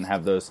least they didn't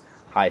have those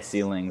high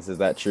ceilings. Is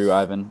that true,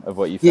 Ivan, of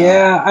what you found?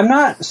 Yeah, I'm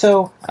not.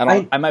 So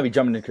I might be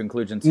jumping to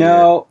conclusions.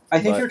 No,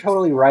 I think you're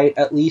totally right.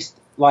 At least,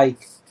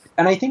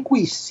 and I think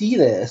we see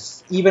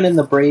this even in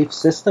the Brave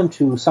system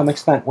to some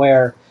extent,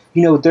 where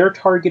they're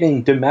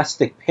targeting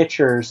domestic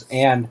pitchers,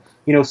 and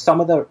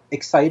some of the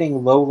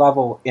exciting low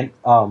level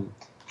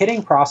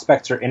hitting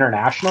prospects are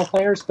international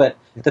players, but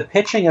the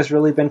pitching has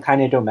really been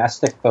kind of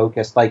domestic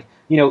focused.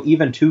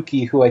 Even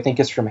Tukey, who I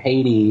think is from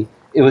Haiti,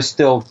 it was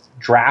still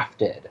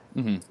drafted.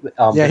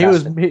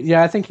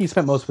 I think he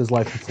spent most of his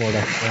life in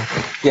Florida.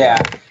 So.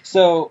 Yeah,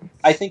 so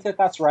I think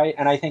that's right,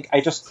 and I think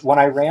when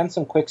I ran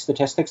some quick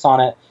statistics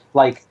on it,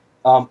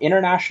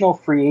 international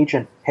free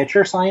agent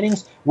pitcher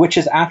signings, which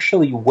is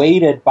actually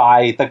weighted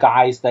by the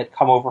guys that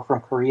come over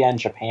from Korea and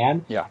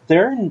Japan,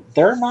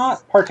 they're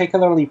not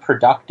particularly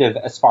productive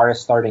as far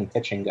as starting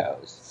pitching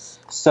goes.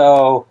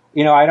 So,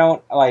 I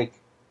don't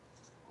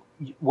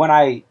when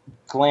I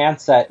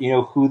glance at,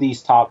 who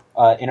these top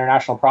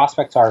international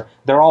prospects are,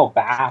 they're all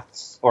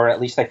bats, or at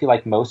least I feel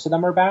like most of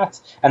them are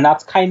bats. And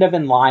that's kind of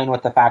in line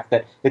with the fact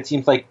that it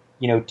seems like,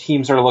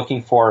 teams are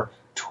looking for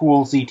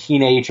toolsy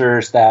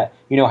teenagers that,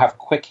 have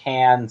quick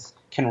hands,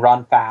 can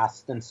run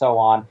fast, and so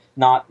on.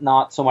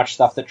 Not so much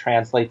stuff that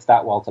translates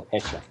that well to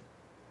pitching.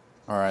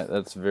 All right,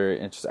 that's very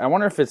interesting. I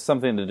wonder if it's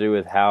something to do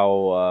with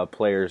how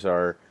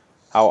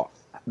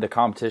the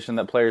competition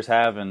that players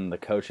have and the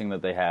coaching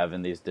that they have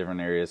in these different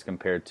areas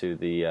compared to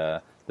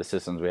the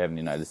systems we have in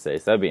the United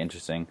States. That'd be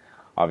interesting.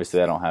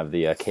 Obviously, I don't have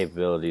the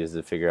capabilities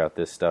to figure out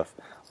this stuff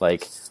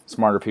like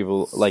smarter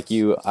people like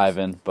you,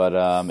 Ivan, but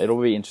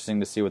it'll be interesting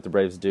to see what the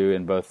Braves do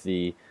in both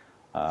the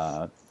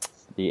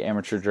the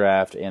amateur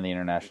draft, and the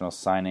international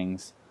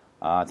signings.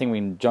 I think we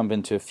can jump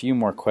into a few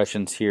more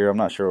questions here. I'm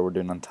not sure what we're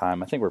doing on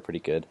time. I think we're pretty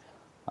good.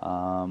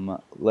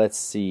 Let's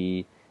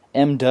see.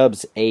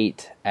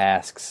 MDubs8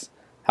 asks,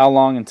 how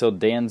long until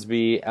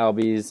Dansby,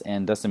 Albies,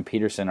 and Dustin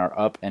Peterson are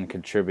up and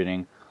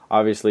contributing?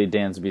 Obviously,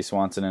 Dansby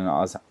Swanson and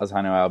Ozhino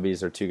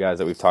Albies are two guys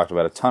that we've talked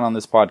about a ton on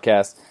this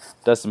podcast.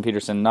 Dustin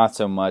Peterson, not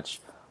so much.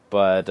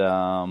 But,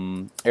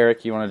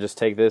 Eric, you want to just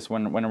take this?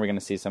 When are we going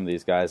to see some of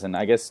these guys? And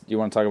I guess, do you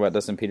want to talk about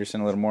Dustin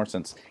Peterson a little more,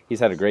 since he's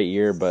had a great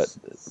year, but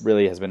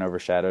really has been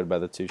overshadowed by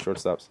the two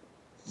shortstops?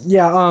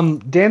 Yeah,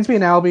 Dansby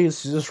and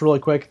Albies, just really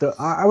quick,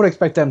 I would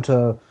expect them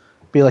to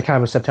be like kind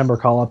of a September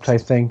call-up type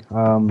thing.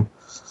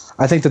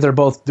 I think that they're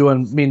both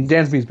doing. I mean,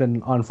 Dansby's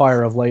been on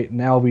fire of late, and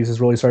Albies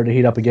has really started to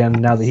heat up again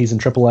now that he's in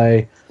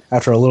AAA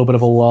after a little bit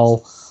of a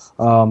lull.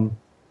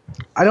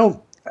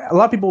 A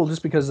lot of people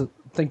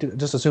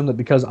just assume that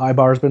because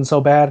Ibar's been so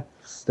bad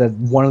that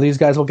one of these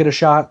guys will get a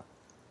shot.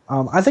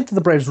 I think that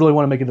the Braves really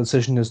want to make a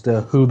decision as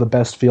to who the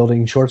best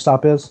fielding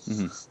shortstop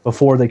is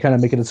before they kind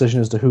of make a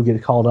decision as to who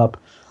gets called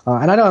up.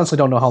 And I honestly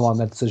don't know how long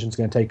that decision is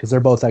going to take, because they're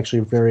both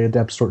actually very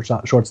adept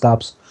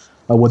shortstops.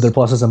 With their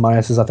pluses and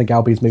minuses, I think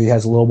Albies maybe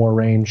has a little more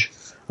range.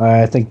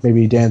 I think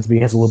maybe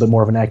Dansby has a little bit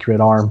more of an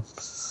accurate arm.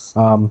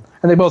 And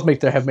they both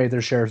have made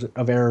their shares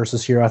of errors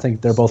this year. I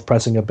think they're both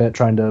pressing a bit,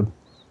 trying to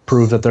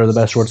prove that they're the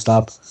best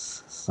shortstop.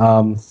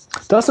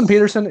 Dustin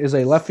Peterson is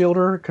a left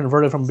fielder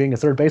converted from being a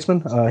third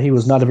baseman. He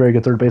was not a very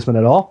good third baseman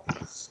at all.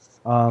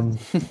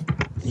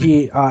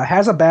 He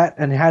has a bat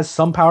and has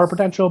some power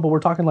potential, but we're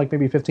talking like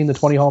maybe 15 to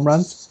 20 home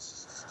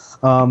runs.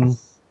 And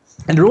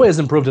really has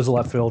improved as a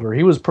left fielder.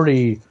 He was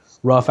pretty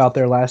rough out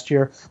there last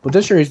year, but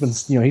this year he's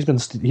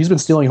been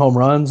stealing home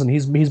runs, and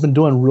he's been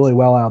doing really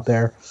well out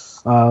there.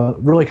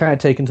 Really kind of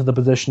taken to the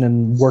position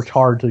and worked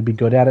hard to be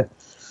good at it.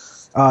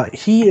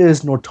 He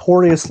is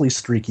notoriously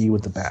streaky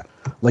with the bat.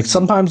 Like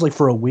sometimes, like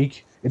for a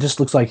week, it just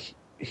looks like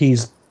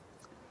he's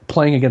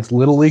playing against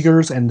little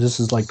leaguers and just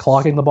is like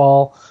clocking the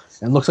ball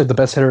and looks like the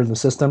best hitter in the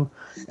system.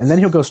 And then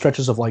he'll go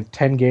stretches of like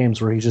 10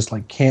 games where he just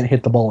like can't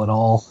hit the ball at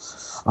all.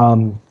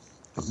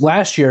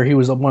 Last year, he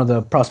was one of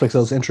the prospects that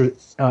was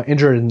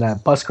injured in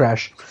that bus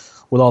crash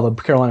with all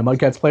the Carolina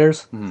Mudcats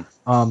players. And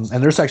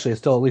there's actually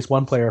still at least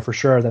one player for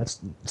sure that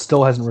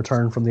still hasn't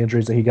returned from the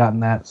injuries that he got in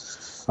that.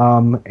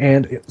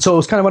 And so it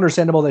was kind of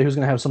understandable that he was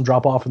going to have some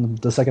drop-off in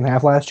the second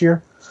half last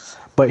year.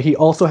 But he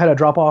also had a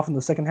drop-off in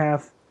the second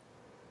half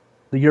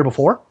the year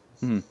before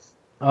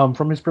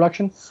from his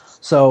production.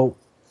 So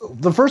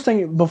the first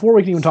thing, before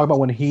we can even talk about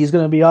when he's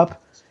going to be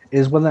up,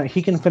 is when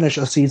he can finish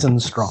a season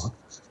strong.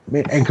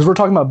 And because we're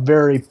talking about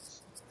very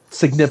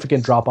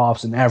significant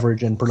drop-offs in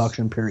average and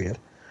production period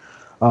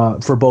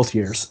for both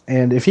years.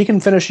 And if he can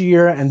finish a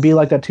year and be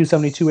like that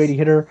 270, 280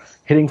 hitter,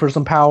 hitting for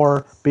some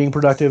power, being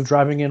productive,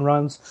 driving in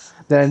runs,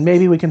 then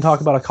maybe we can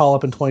talk about a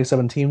call-up in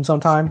 2017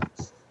 sometime.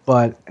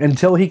 But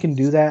until he can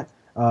do that,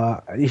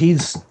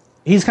 he's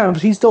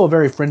still a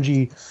very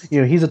fringy,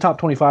 he's a top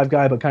 25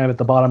 guy, but kind of at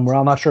the bottom where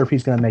I'm not sure if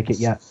he's going to make it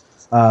yet.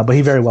 But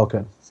he very well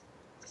could.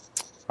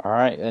 All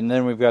right, and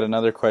then we've got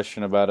another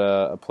question about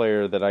a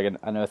player that I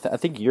know. I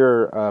think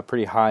you're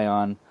pretty high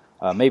on.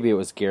 Maybe it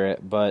was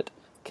Garrett, but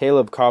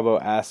Caleb Cabo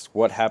asked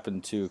what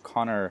happened to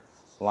Connor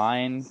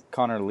Lean.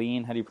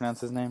 How do you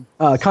pronounce his name?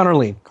 Connor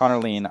Lean. Connor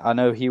Lean. I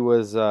know he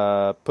was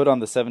put on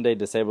the 7-day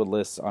disabled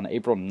list on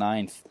April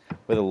 9th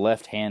with a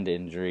left hand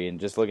injury, and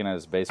just looking at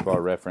his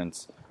Baseball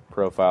Reference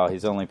profile, he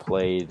only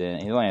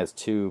has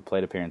 2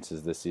 plate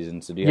appearances this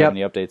season. So do you have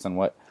any updates on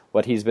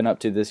what he's been up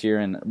to this year,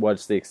 and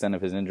what's the extent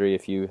of his injury,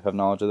 if you have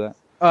knowledge of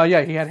that?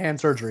 Yeah, he had hand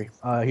surgery.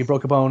 He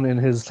broke a bone in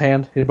his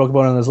hand. He broke a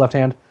bone in his left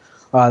hand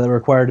that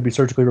required to be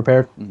surgically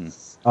repaired.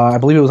 I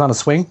believe it was on a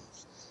swing,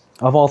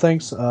 of all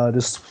things.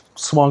 Just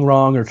swung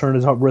wrong or turned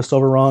his wrist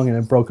over wrong, and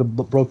it broke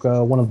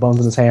one of the bones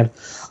in his hand.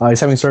 He's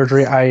having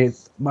surgery.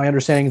 My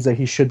understanding is that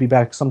he should be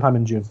back sometime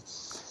in June.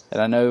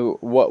 And I know,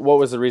 what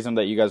was the reason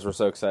that you guys were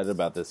so excited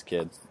about this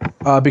kid?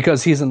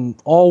 Because he's an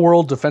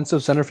all-world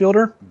defensive center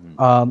fielder.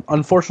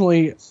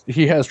 Unfortunately,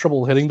 he has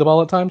trouble hitting the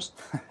ball at times.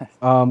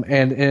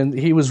 And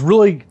he was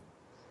really,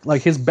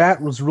 his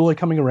bat was really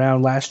coming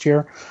around last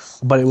year,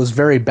 but it was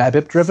very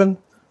BABIP-driven.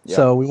 Yep.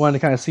 So we wanted to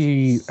kind of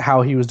see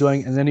how he was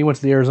doing. And then he went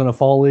to the Arizona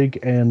Fall League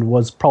and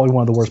was probably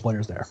one of the worst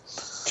players there.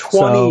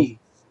 20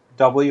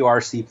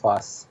 WRC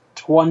plus.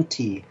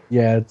 20.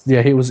 Yeah,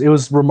 it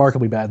was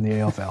remarkably bad in the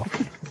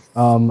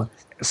AFL.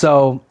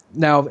 So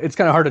now it's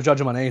kind of hard to judge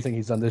him on anything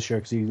he's done this year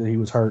because he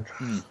was hurt.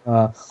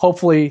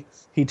 Hopefully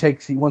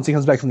once he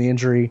comes back from the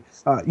injury,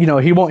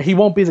 he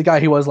won't be the guy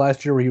he was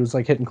last year where he was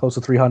like hitting close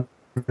to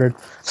 300,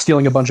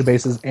 stealing a bunch of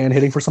bases and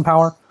hitting for some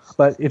power.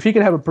 But if he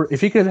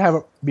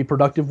could be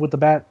productive with the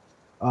bat,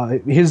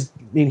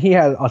 he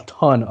had a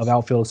ton of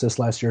outfield assists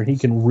last year, and he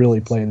can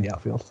really play in the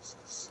outfield.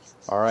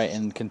 All right,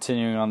 and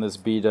continuing on this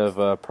beat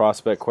of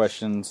prospect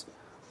questions,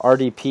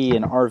 RDP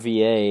and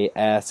RVA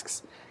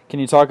asks, can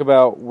you talk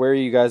about where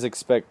you guys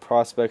expect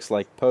prospects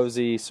like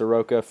Posey,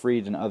 Soroka,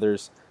 Fried, and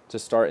others to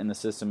start in the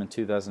system in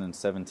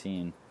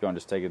 2017? If you want to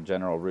just take a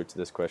general route to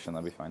this question,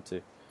 that'd be fine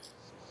too.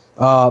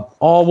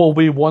 All will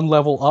be one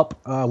level up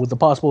with the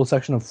possible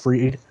exception of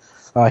Freed.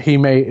 He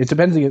may. It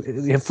depends.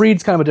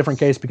 Freed's kind of a different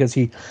case because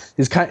he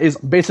is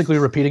basically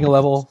repeating a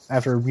level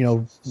after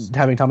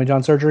having Tommy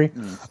John surgery.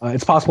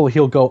 It's possible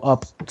he'll go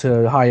up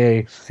to high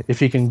A if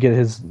he can get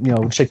his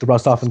shake the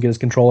rust off and get his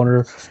control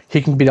under.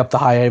 He can beat up to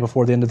high A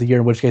before the end of the year.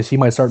 In which case he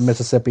might start in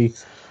Mississippi.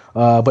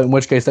 But in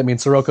which case that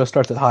means Soroka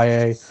starts at high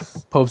A,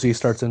 Povsey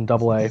starts in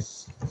double A.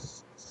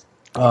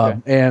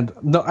 And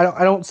no,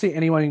 I don't see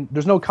anyone.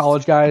 There's no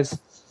college guys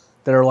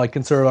that are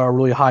considered our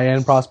really high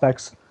end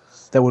prospects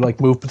that would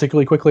move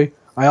particularly quickly.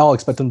 I all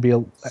expect them to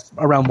be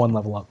around one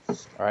level up.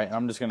 All right,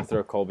 I'm just going to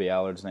throw Colby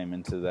Allard's name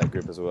into that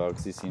group as well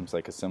because he seems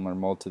like a similar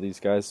mold to these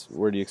guys.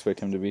 Where do you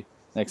expect him to be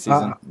next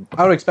season?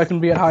 I would expect him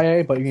to be at high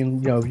A, but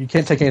you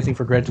can't take anything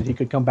for granted. He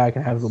could come back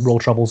and have real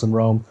troubles in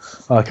Rome,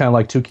 kind of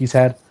like Tukey's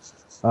had.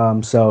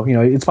 So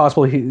it's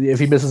possible if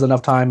he misses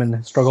enough time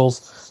and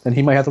struggles, then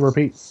he might have to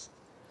repeat.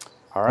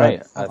 All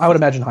right, I would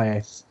imagine high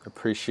A.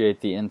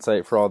 Appreciate the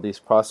insight for all these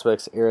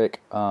prospects,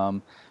 Eric.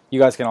 You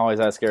guys can always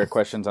ask Eric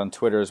questions on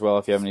Twitter as well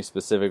if you have any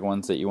specific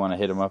ones that you want to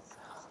hit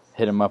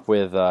him up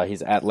with.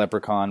 He's at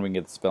Leprechaun. We can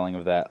get the spelling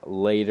of that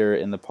later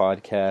in the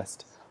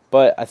podcast.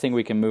 But I think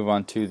we can move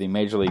on to the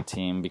Major League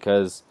team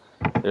because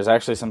there's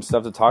actually some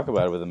stuff to talk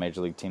about with the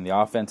Major League team. The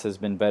offense has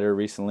been better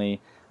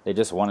recently. They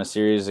just won a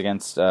series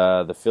against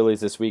the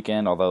Phillies this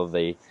weekend, although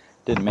they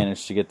didn't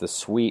manage to get the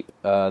sweep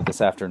this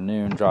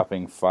afternoon,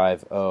 dropping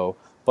 5-0.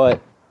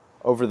 But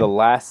over the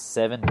last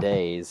 7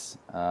 days,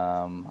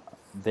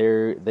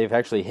 they've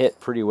actually hit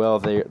pretty well.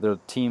 Their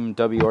team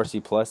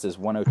WRC Plus is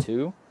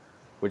 102,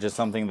 which is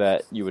something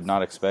that you would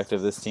not expect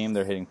of this team.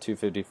 They're hitting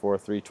 254,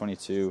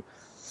 322,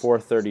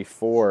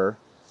 434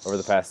 over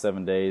the past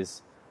 7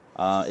 days.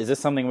 Is this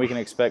something we can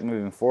expect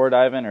moving forward,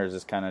 Ivan, or is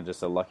this kind of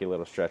just a lucky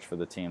little stretch for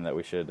the team that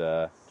we should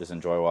just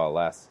enjoy while it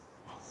lasts?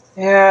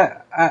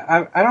 Yeah,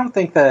 I don't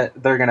think that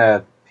they're going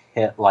to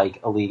hit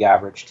a league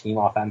average team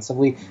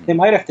offensively. Mm-hmm. They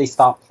might if they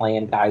stop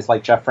playing guys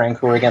like Jeff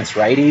Francoeur against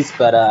righties,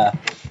 but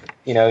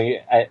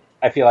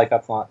I feel like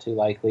that's not too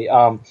likely.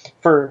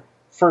 For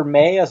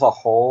May as a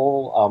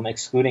whole,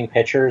 excluding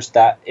pitchers,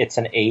 that it's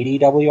an 80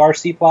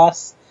 WRC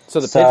plus. So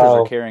the pitchers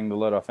are carrying the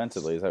load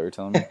offensively. Is that what you're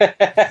telling me?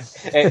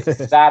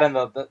 That and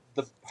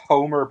the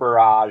homer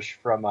barrage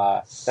from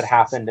that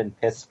happened in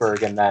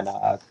Pittsburgh, and then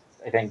I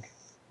think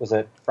was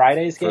it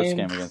Friday's game? First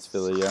game against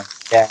Philly, yeah.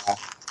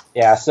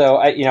 Yeah. So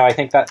I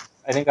think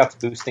that's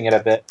boosting it a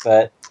bit,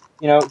 but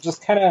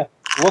just kind of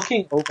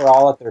looking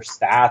overall at their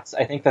stats,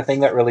 I think the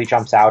thing that really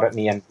jumps out at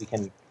me, and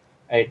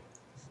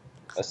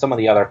some of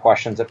the other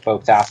questions that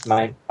folks asked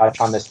might touch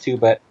on this too,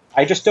 but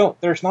I just don't.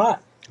 There's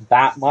not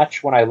that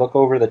much when I look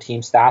over the team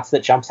stats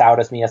that jumps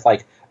out as me as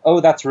oh,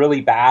 that's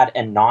really bad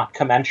and not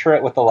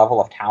commensurate with the level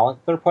of talent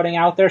they're putting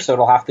out there, so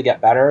it'll have to get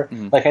better.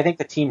 Mm-hmm. I think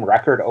the team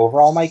record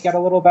overall might get a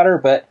little better,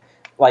 but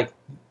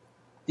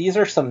these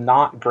are some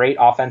not great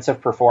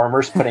offensive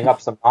performers putting up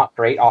some not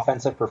great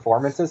offensive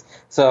performances.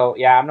 So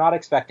yeah, I'm not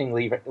expecting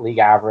league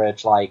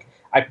average.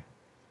 I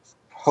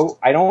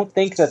don't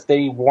think that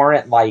they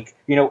warrant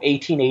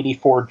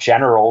 1884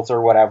 Generals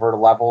or whatever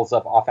levels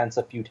of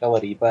offensive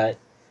futility, but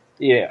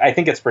yeah, I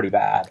think it's pretty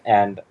bad,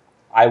 and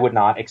I would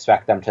not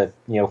expect them to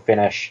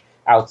finish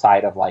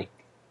outside of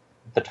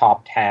the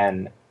top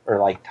 10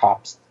 or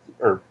tops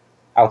or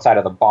outside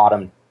of the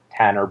bottom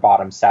 10 or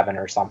bottom 7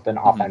 or something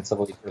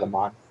offensively for the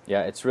month.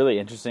 Yeah, it's really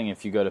interesting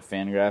if you go to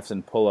Fangraphs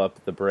and pull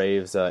up the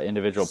Braves'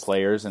 individual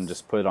players and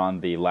just put on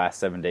the last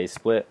 7 day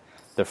split.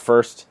 The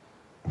first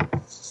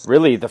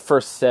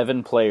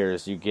 7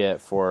 players you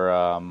get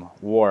for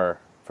WAR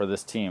for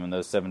this team in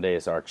those 7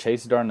 days are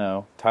Chase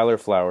Darno, Tyler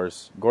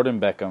Flowers, Gordon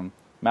Beckham,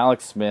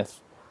 Malik Smith,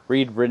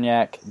 Reed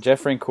Brignac,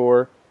 Jeff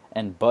Francoeur,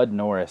 and Bud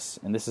Norris.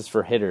 And this is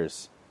for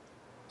hitters.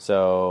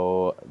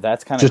 So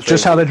that's kind of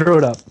just how they drew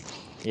it up.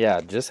 Yeah,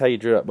 just how you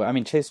drew it up. I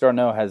mean, Chase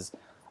Darno has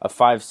a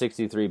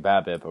 5.63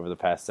 BABIP over the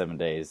past 7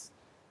 days.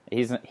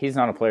 He's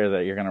not a player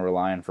that you're going to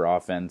rely on for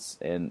offense,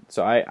 and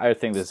so I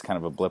think this is kind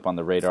of a blip on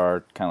the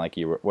radar, kind of like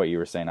what you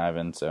were saying,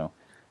 Ivan. So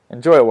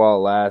enjoy it while it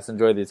lasts.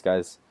 Enjoy these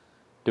guys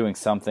doing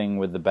something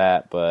with the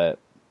bat, but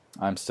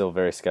I'm still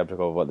very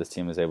skeptical of what this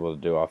team is able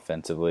to do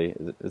offensively.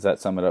 Does that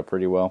sum it up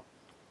pretty well?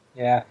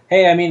 Yeah.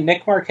 Hey, I mean,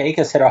 Nick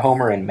Markakis hit a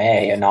homer in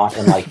May and not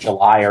in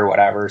July or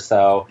whatever.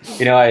 So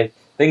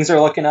things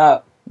are looking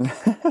up.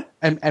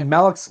 And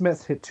Malik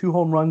Smith hit 2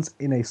 home runs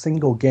in a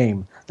single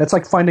game. That's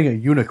like finding a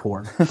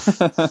unicorn.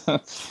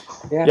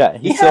 Yeah,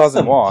 he still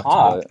hasn't walked.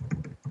 But...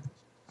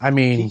 I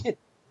mean,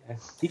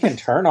 he can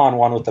turn on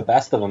one with the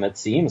best of them. It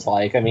seems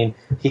like. I mean,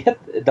 he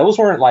hit those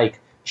weren't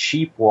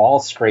cheap wall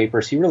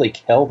scrapers. He really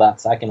killed that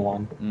second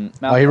one.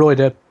 He really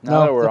did.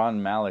 Now that we're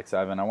on Malik's,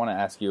 Ivan, I want to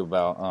ask you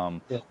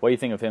about what you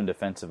think of him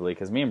defensively,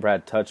 because me and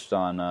Brad touched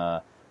on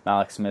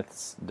Malik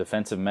Smith's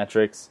defensive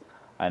metrics.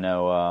 I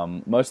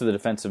know most of the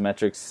defensive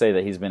metrics say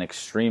that he's been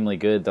extremely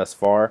good thus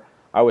far.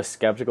 I was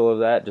skeptical of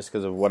that just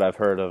because of what I've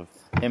heard of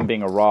him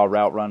being a raw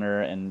route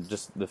runner and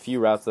just the few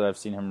routes that I've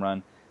seen him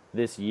run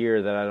this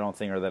year that I don't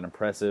think are that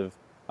impressive.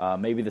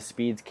 Maybe the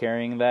speed's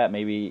carrying that.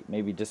 Maybe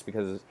just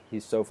because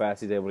he's so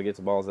fast, he's able to get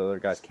to balls that other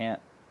guys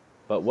can't.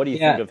 But what do you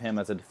think of him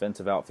as a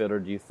defensive outfielder?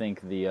 Do you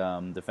think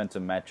the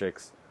defensive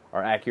metrics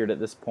are accurate at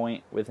this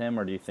point with him,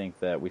 or do you think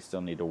that we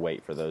still need to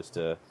wait for those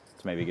to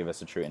maybe give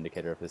us a true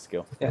indicator of his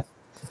skill? Yeah.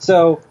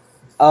 So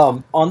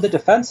on the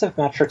defensive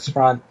metrics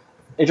front,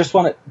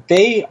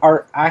 they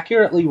are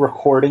accurately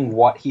recording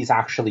what he's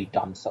actually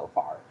done so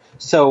far.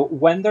 So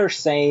when they're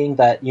saying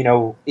that,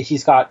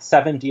 he's got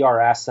 7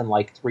 DRS and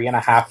like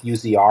 3.5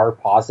 UZR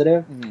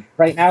positive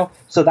right now,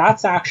 so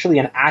that's actually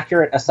an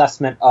accurate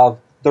assessment of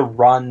the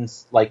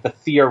runs, like the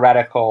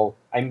theoretical,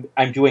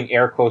 I'm doing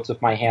air quotes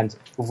with my hands,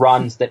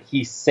 runs that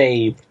he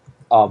saved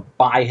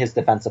by his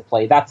defensive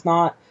play. That's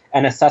not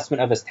an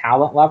assessment of his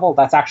talent level.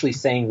 That's actually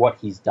saying what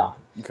he's done.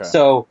 Okay.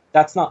 So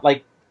that's not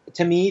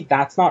to me,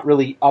 that's not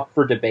really up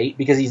for debate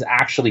because he's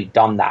actually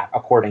done that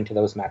according to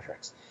those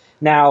metrics.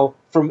 Now,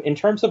 in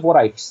terms of what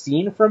I've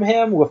seen from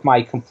him with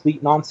my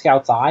complete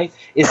non-scout's eye,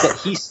 is that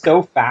he's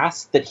so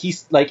fast that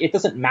he's it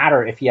doesn't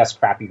matter if he has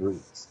crappy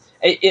roots.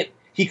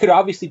 He could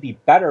obviously be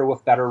better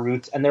with better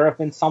roots, and there have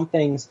been some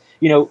things,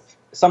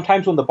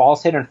 sometimes when the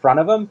ball's hit in front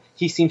of him,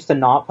 he seems to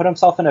not put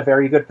himself in a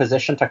very good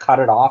position to cut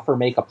it off or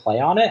make a play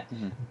on it.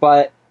 Mm-hmm.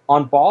 But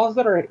on balls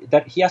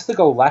that he has to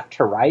go left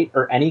to right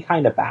or any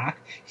kind of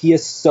back, he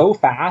is so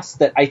fast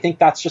that I think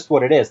that's just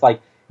what it is.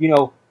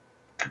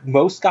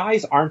 Most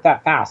guys aren't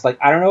that fast.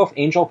 I don't know if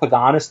Angel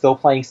Pagan is still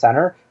playing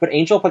center, but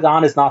Angel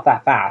Pagan is not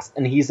that fast,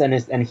 and he's in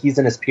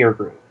his peer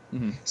group.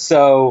 Mm-hmm.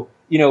 So,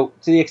 to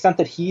the extent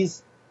that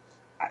he's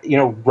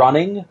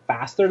running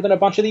faster than a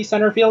bunch of these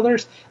center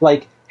fielders,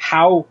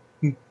 how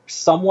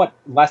somewhat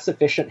less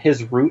efficient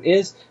his route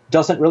is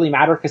doesn't really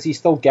matter because he's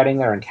still getting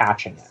there and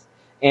catching it.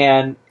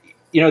 And,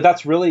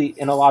 that's really,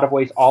 in a lot of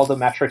ways, all the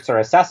metrics are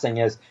assessing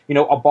is,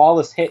 a ball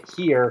is hit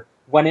here.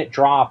 When it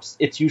drops,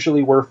 it's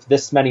usually worth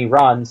this many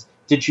runs.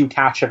 Did you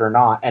catch it or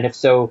not? And if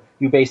so,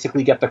 you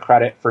basically get the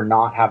credit for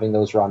not having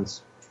those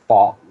runs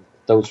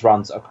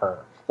occur.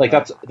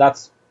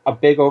 That's a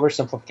big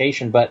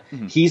oversimplification, but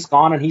he's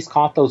gone and he's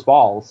caught those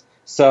balls.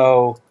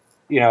 So,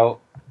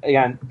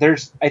 again,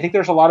 I think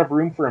there's a lot of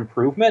room for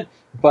improvement,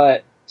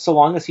 but so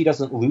long as he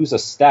doesn't lose a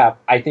step,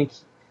 I think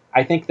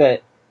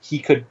that he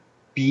could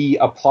be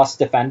a plus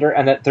defender,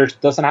 and that there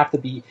don't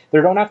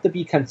have to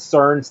be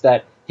concerns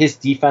that his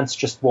defense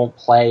just won't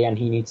play and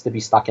he needs to be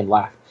stuck in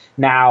left.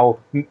 Now,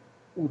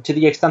 to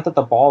the extent that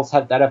the balls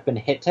that have been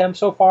hit to him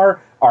so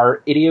far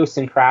are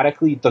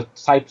idiosyncratically the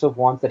types of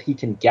ones that he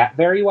can get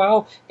very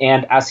well,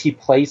 and as he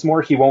plays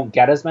more, he won't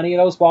get as many of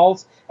those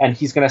balls, and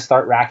he's going to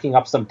start racking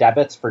up some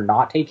debits for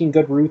not taking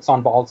good routes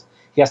on balls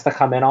he has to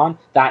come in on.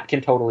 That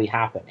can totally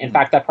happen. In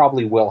fact, that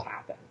probably will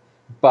happen.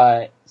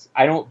 But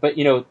I don't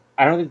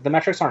think the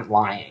metrics aren't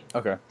lying.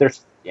 Okay.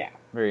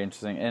 Very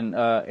interesting. And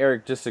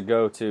Eric, just to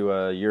go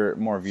to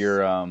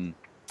your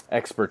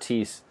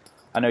expertise,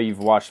 I know you've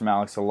watched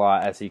Mallex a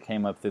lot as he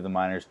came up through the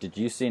minors. Did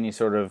you see any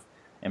sort of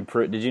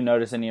did you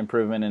notice any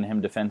improvement in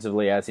him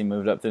defensively as he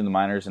moved up through the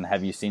minors, and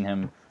have you seen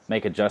him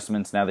make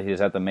adjustments now that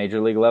he's at the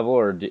major league level,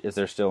 or is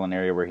there still an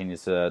area where he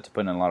needs to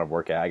put in a lot of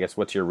work at? I guess,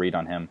 what's your read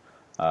on him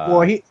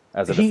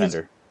as a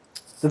defender?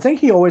 The thing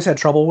he always had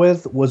trouble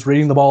with was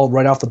reading the ball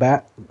right off the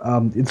bat.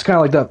 It's kind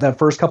of like that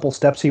first couple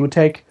steps he would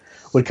take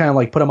would kind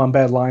of put him on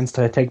bad lines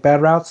to take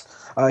bad routes.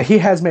 He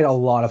has made a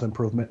lot of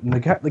improvement, and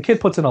the kid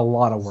puts in a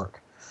lot of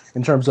work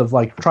in terms of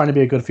trying to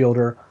be a good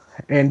fielder.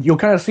 And you'll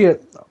kind of see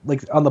it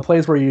on the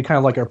plays where you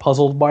kind of are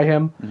puzzled by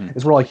him,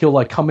 is where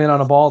he'll come in on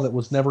a ball that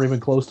was never even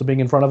close to being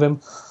in front of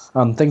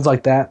him, things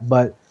like that.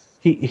 But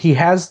he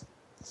has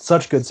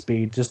such good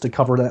speed just to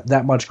cover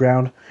that much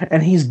ground,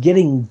 and he's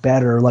getting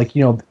better.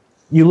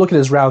 You look at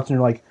his routes and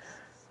you're like,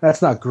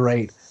 that's not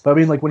great. But I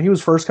mean, when he was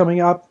first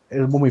coming up,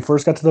 and when we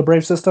first got to the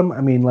Brave system,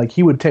 I mean,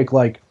 he would take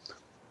Cameron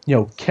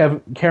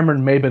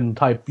Maben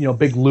type,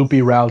 big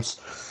loopy routes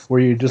where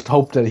you just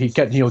hope that he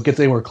gets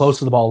anywhere close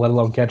to the ball, let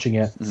alone catching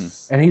it.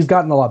 Mm-hmm. And he's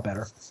gotten a lot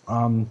better.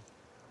 I'm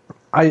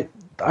a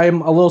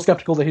little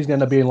skeptical that he's going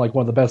to end up being one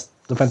of the best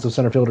defensive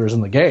center fielders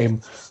in the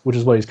game, which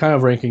is what he's kind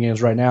of ranking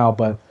as right now.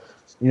 But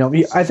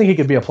I think he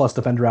could be a plus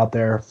defender out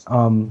there,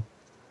 and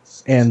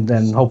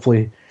then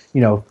hopefully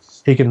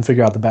he can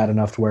figure out the bat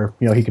enough to where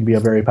he can be a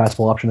very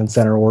passable option in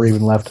center or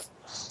even left.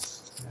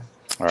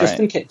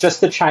 Just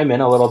to chime in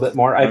a little bit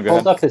more, I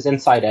pulled up his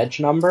inside edge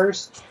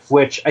numbers,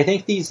 which I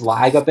think these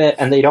lag a bit,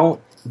 and they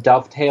don't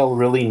dovetail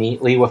really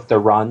neatly with the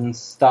run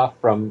stuff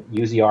from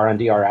UZR and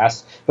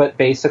DRS. But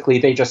basically,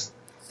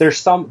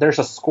 there's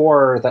a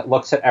scorer that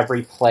looks at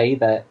every play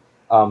that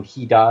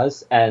he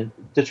does and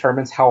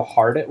determines how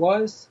hard it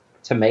was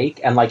to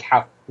make and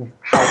how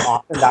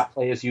often that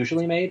play is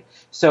usually made.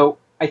 So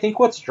I think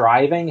what's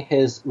driving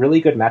his really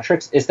good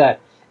metrics is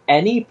that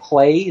any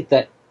play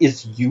that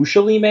is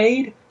usually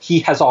made, he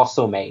has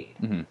also made.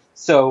 Mm-hmm.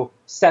 So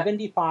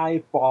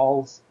 75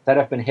 balls that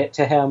have been hit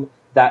to him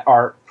that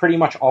are pretty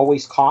much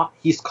always caught,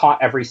 he's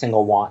caught every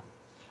single one.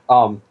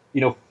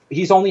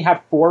 He's only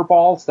had 4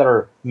 balls that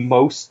are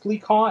mostly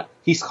caught,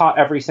 he's caught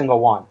every single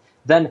one.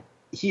 Then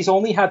he's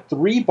only had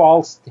 3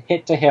 balls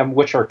hit to him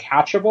which are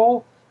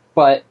catchable,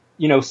 but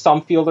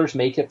some fielders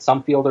make it,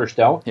 some fielders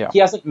don't. Yeah. He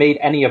hasn't made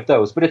any of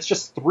those, but it's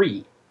just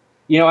 3.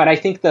 And I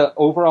think the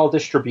overall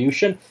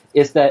distribution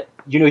is that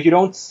you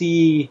don't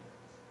see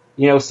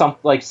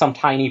some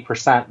tiny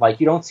percent, like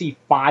you don't see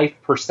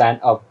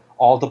 5% of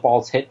all the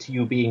balls hit to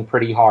you being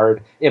pretty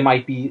hard. It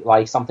might be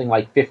like something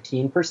like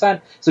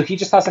 15%. So he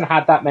just hasn't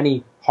had that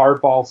many hard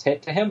balls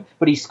hit to him,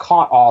 but he's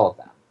caught all of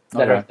them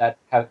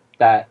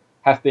that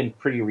have been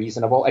pretty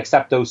reasonable,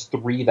 except those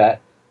 3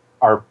 that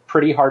are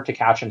pretty hard to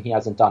catch, and he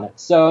hasn't done it.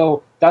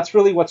 So that's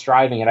really what's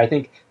driving it. I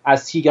think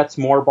as he gets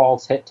more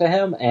balls hit to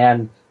him,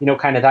 and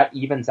kind of that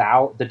evens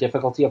out the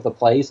difficulty of the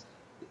plays,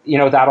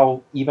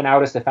 that'll even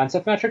out his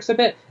defensive metrics a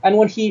bit. And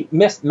when he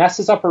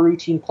messes up a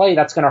routine play,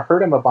 that's going to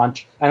hurt him a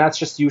bunch, and that's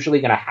just usually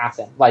going to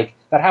happen. Like,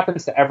 that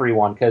happens to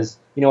everyone, because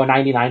a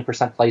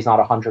 99% play is not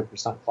a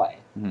 100% play.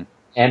 Mm-hmm.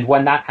 And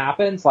when that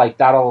happens, like,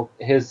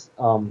 his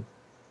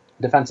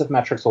defensive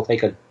metrics will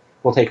take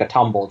a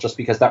tumble, just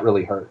because that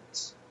really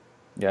hurts.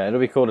 Yeah, it'll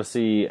be cool to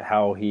see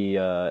how he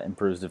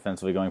improves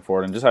defensively going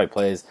forward, and just how he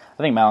plays.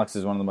 I think Malix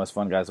is one of the most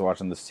fun guys to watch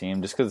on this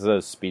team, just because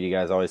those speedy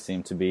guys always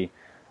seem to be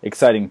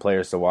exciting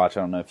players to watch.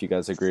 I don't know if you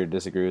guys agree or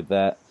disagree with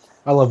that.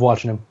 I love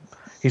watching him.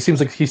 He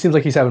seems like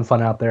he's having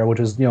fun out there, which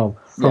is from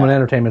an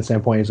entertainment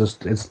standpoint,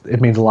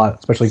 it means a lot,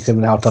 especially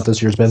given how tough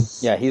this year's been.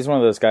 Yeah, he's one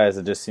of those guys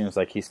that just seems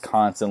like he's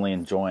constantly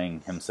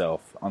enjoying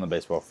himself on the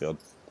baseball field,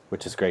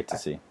 which is great to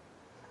see.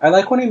 I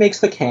like when he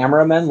makes the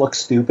cameramen look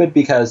stupid,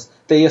 because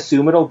they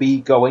assume it'll be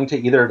going to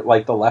either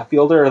like the left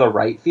fielder or the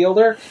right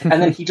fielder,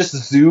 and then he just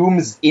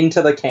zooms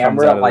into the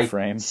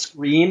camera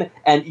screen,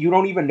 and you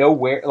don't even know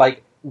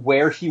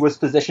where he was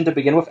positioned to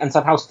begin with, and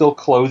somehow still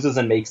closes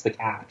and makes the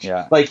catch.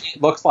 Yeah. Like,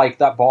 it looks like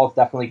that ball is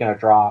definitely going to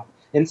drop.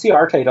 And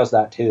Ciarte does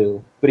that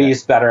too, but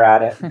he's better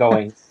at it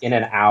going in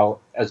and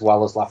out as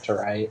well as left to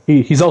right.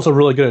 He's also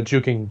really good at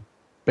juking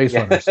base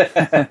runners.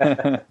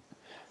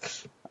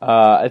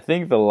 I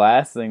think the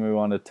last thing we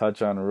want to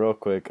touch on real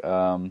quick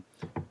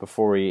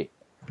before we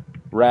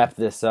wrap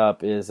this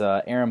up is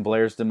Aaron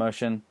Blair's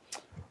demotion.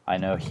 I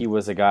know he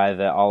was a guy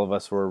that all of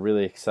us were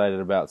really excited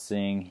about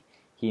seeing.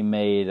 He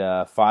made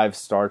 5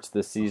 starts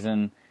this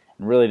season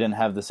and really didn't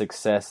have the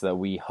success that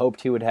we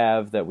hoped he would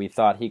have, that we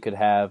thought he could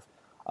have.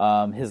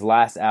 His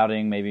last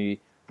outing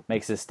maybe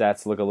makes his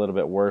stats look a little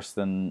bit worse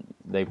than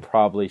they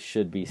probably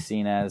should be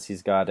seen as.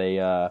 He's got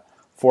a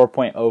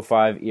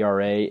 4.05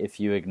 ERA if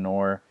you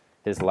ignore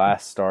his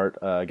last start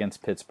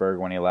against Pittsburgh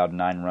when he allowed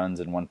 9 runs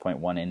in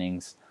 1.1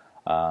 innings.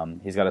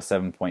 He's got a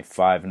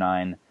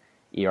 7.59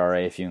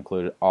 ERA if you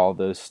include all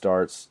those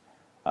starts.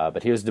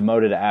 But he was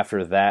demoted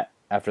after that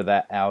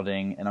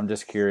outing, and I'm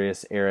just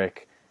curious,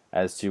 Eric,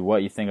 as to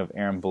what you think of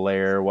Aaron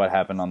Blair, what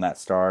happened on that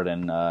start,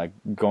 and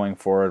going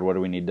forward, what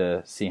do we need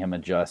to see him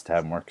adjust to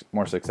have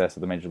more success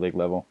at the major league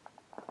level?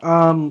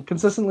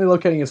 Consistently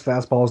locating his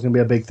fastball is going to be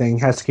a big thing.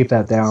 He has to keep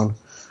that down.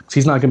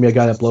 He's not going to be a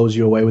guy that blows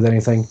you away with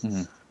anything.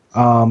 Mm-hmm.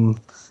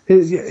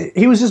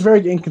 He was just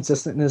very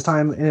inconsistent in his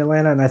time in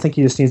Atlanta, and I think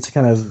he just needs to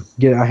kind of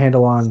get a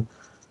handle on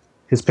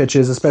his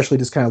pitches, especially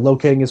just kind of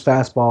locating his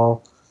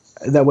fastball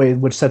that way,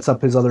 which sets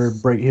up his other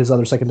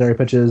secondary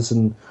pitches.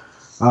 And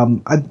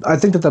I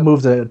think that the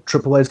move to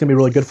AAA is going to be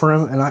really good for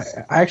him. And I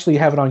actually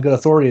have it on good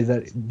authority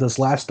that this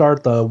last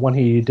start, the one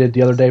he did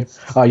the other day,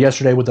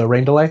 yesterday with the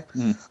rain delay,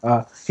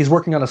 he's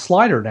working on a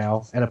slider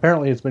now, and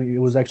apparently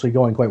it was actually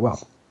going quite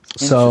well.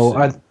 So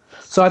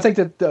I think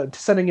that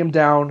sending him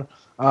down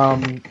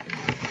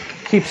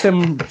keeps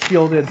him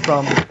shielded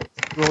from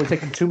really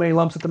taking too many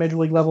lumps at the major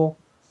league level,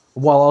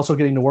 while also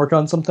getting to work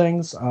on some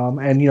things. And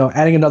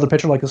adding another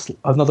pitch like a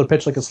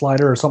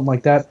slider or something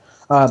like that,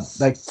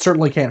 that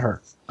certainly can't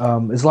hurt.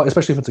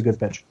 Especially if it's a good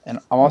pitch. And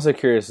I'm also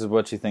curious as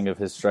what you think of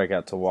his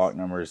strikeout to walk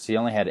numbers. He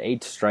only had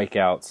 8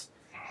 strikeouts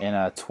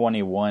in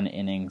 21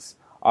 innings.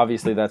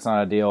 Obviously, that's not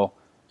ideal.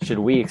 Should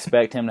we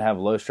expect him to have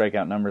low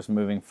strikeout numbers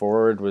moving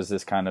forward? Was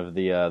this kind of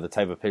the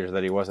type of pitcher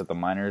that he was at the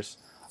minors?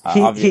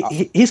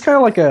 He's kind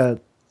of like a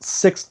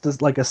 6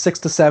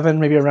 to 7,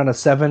 maybe around a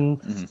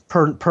 7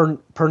 per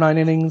 9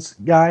 innings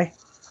guy.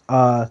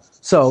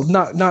 So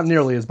not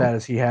nearly as bad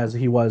as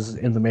he was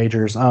in the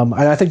majors. And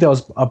I think that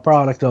was a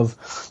product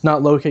of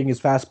not locating his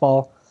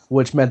fastball,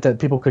 which meant that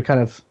people could kind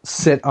of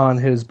sit on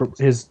his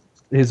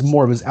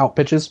more of his out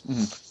pitches.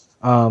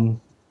 Mm-hmm.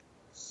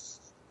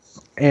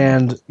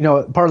 And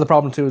part of the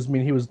problem too is,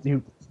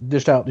 he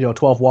dished out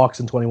 12 walks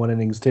in 21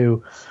 innings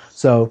too.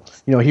 So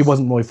he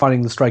wasn't really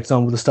finding the strike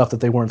zone with the stuff that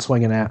they weren't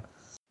swinging at.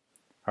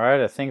 All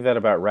right, I think that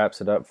about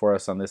wraps it up for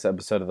us on this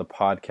episode of the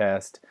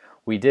podcast.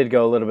 We did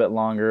go a little bit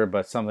longer,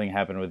 but something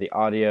happened with the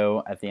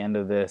audio at the end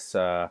of this.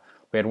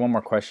 We had one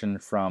more question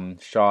from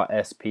Shaw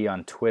SP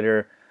on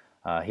Twitter.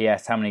 He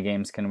asked, how many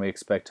games can we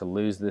expect to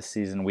lose this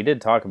season? We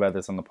did talk about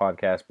this on the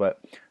podcast, but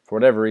for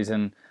whatever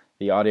reason,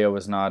 the audio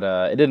was not,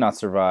 it did not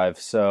survive.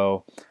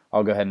 So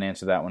I'll go ahead and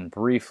answer that one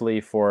briefly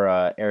for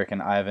Eric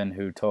and Ivan,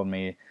 who told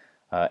me,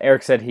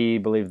 Eric said he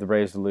believed the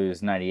Braves would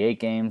lose 98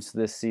 games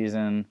this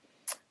season.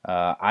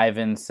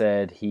 Ivan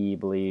said he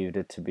believed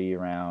it to be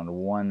around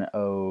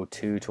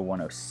 102 to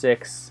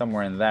 106,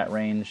 somewhere in that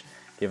range,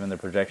 given the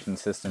projection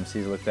systems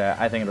he's looked at.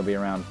 I think it'll be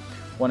around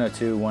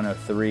 102,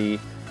 103.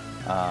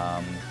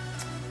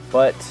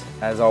 But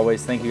as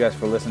always, thank you guys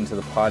for listening to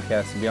the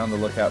podcast. Be on the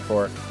lookout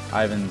for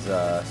Ivan's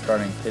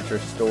starting pitcher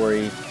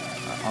story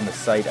on the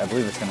site. I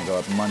believe it's going to go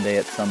up Monday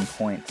at some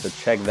point, so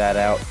check that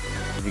out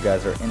if you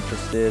guys are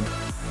interested.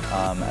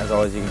 As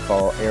always, you can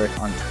follow Eric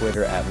on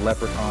Twitter at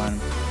Leprechaun.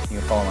 You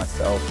can follow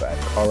myself at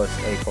Carlos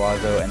A.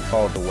 Palazzo and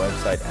follow the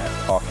website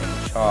at Talking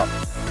Chop.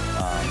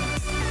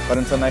 But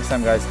until next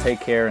time, guys,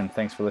 take care and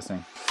thanks for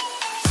listening.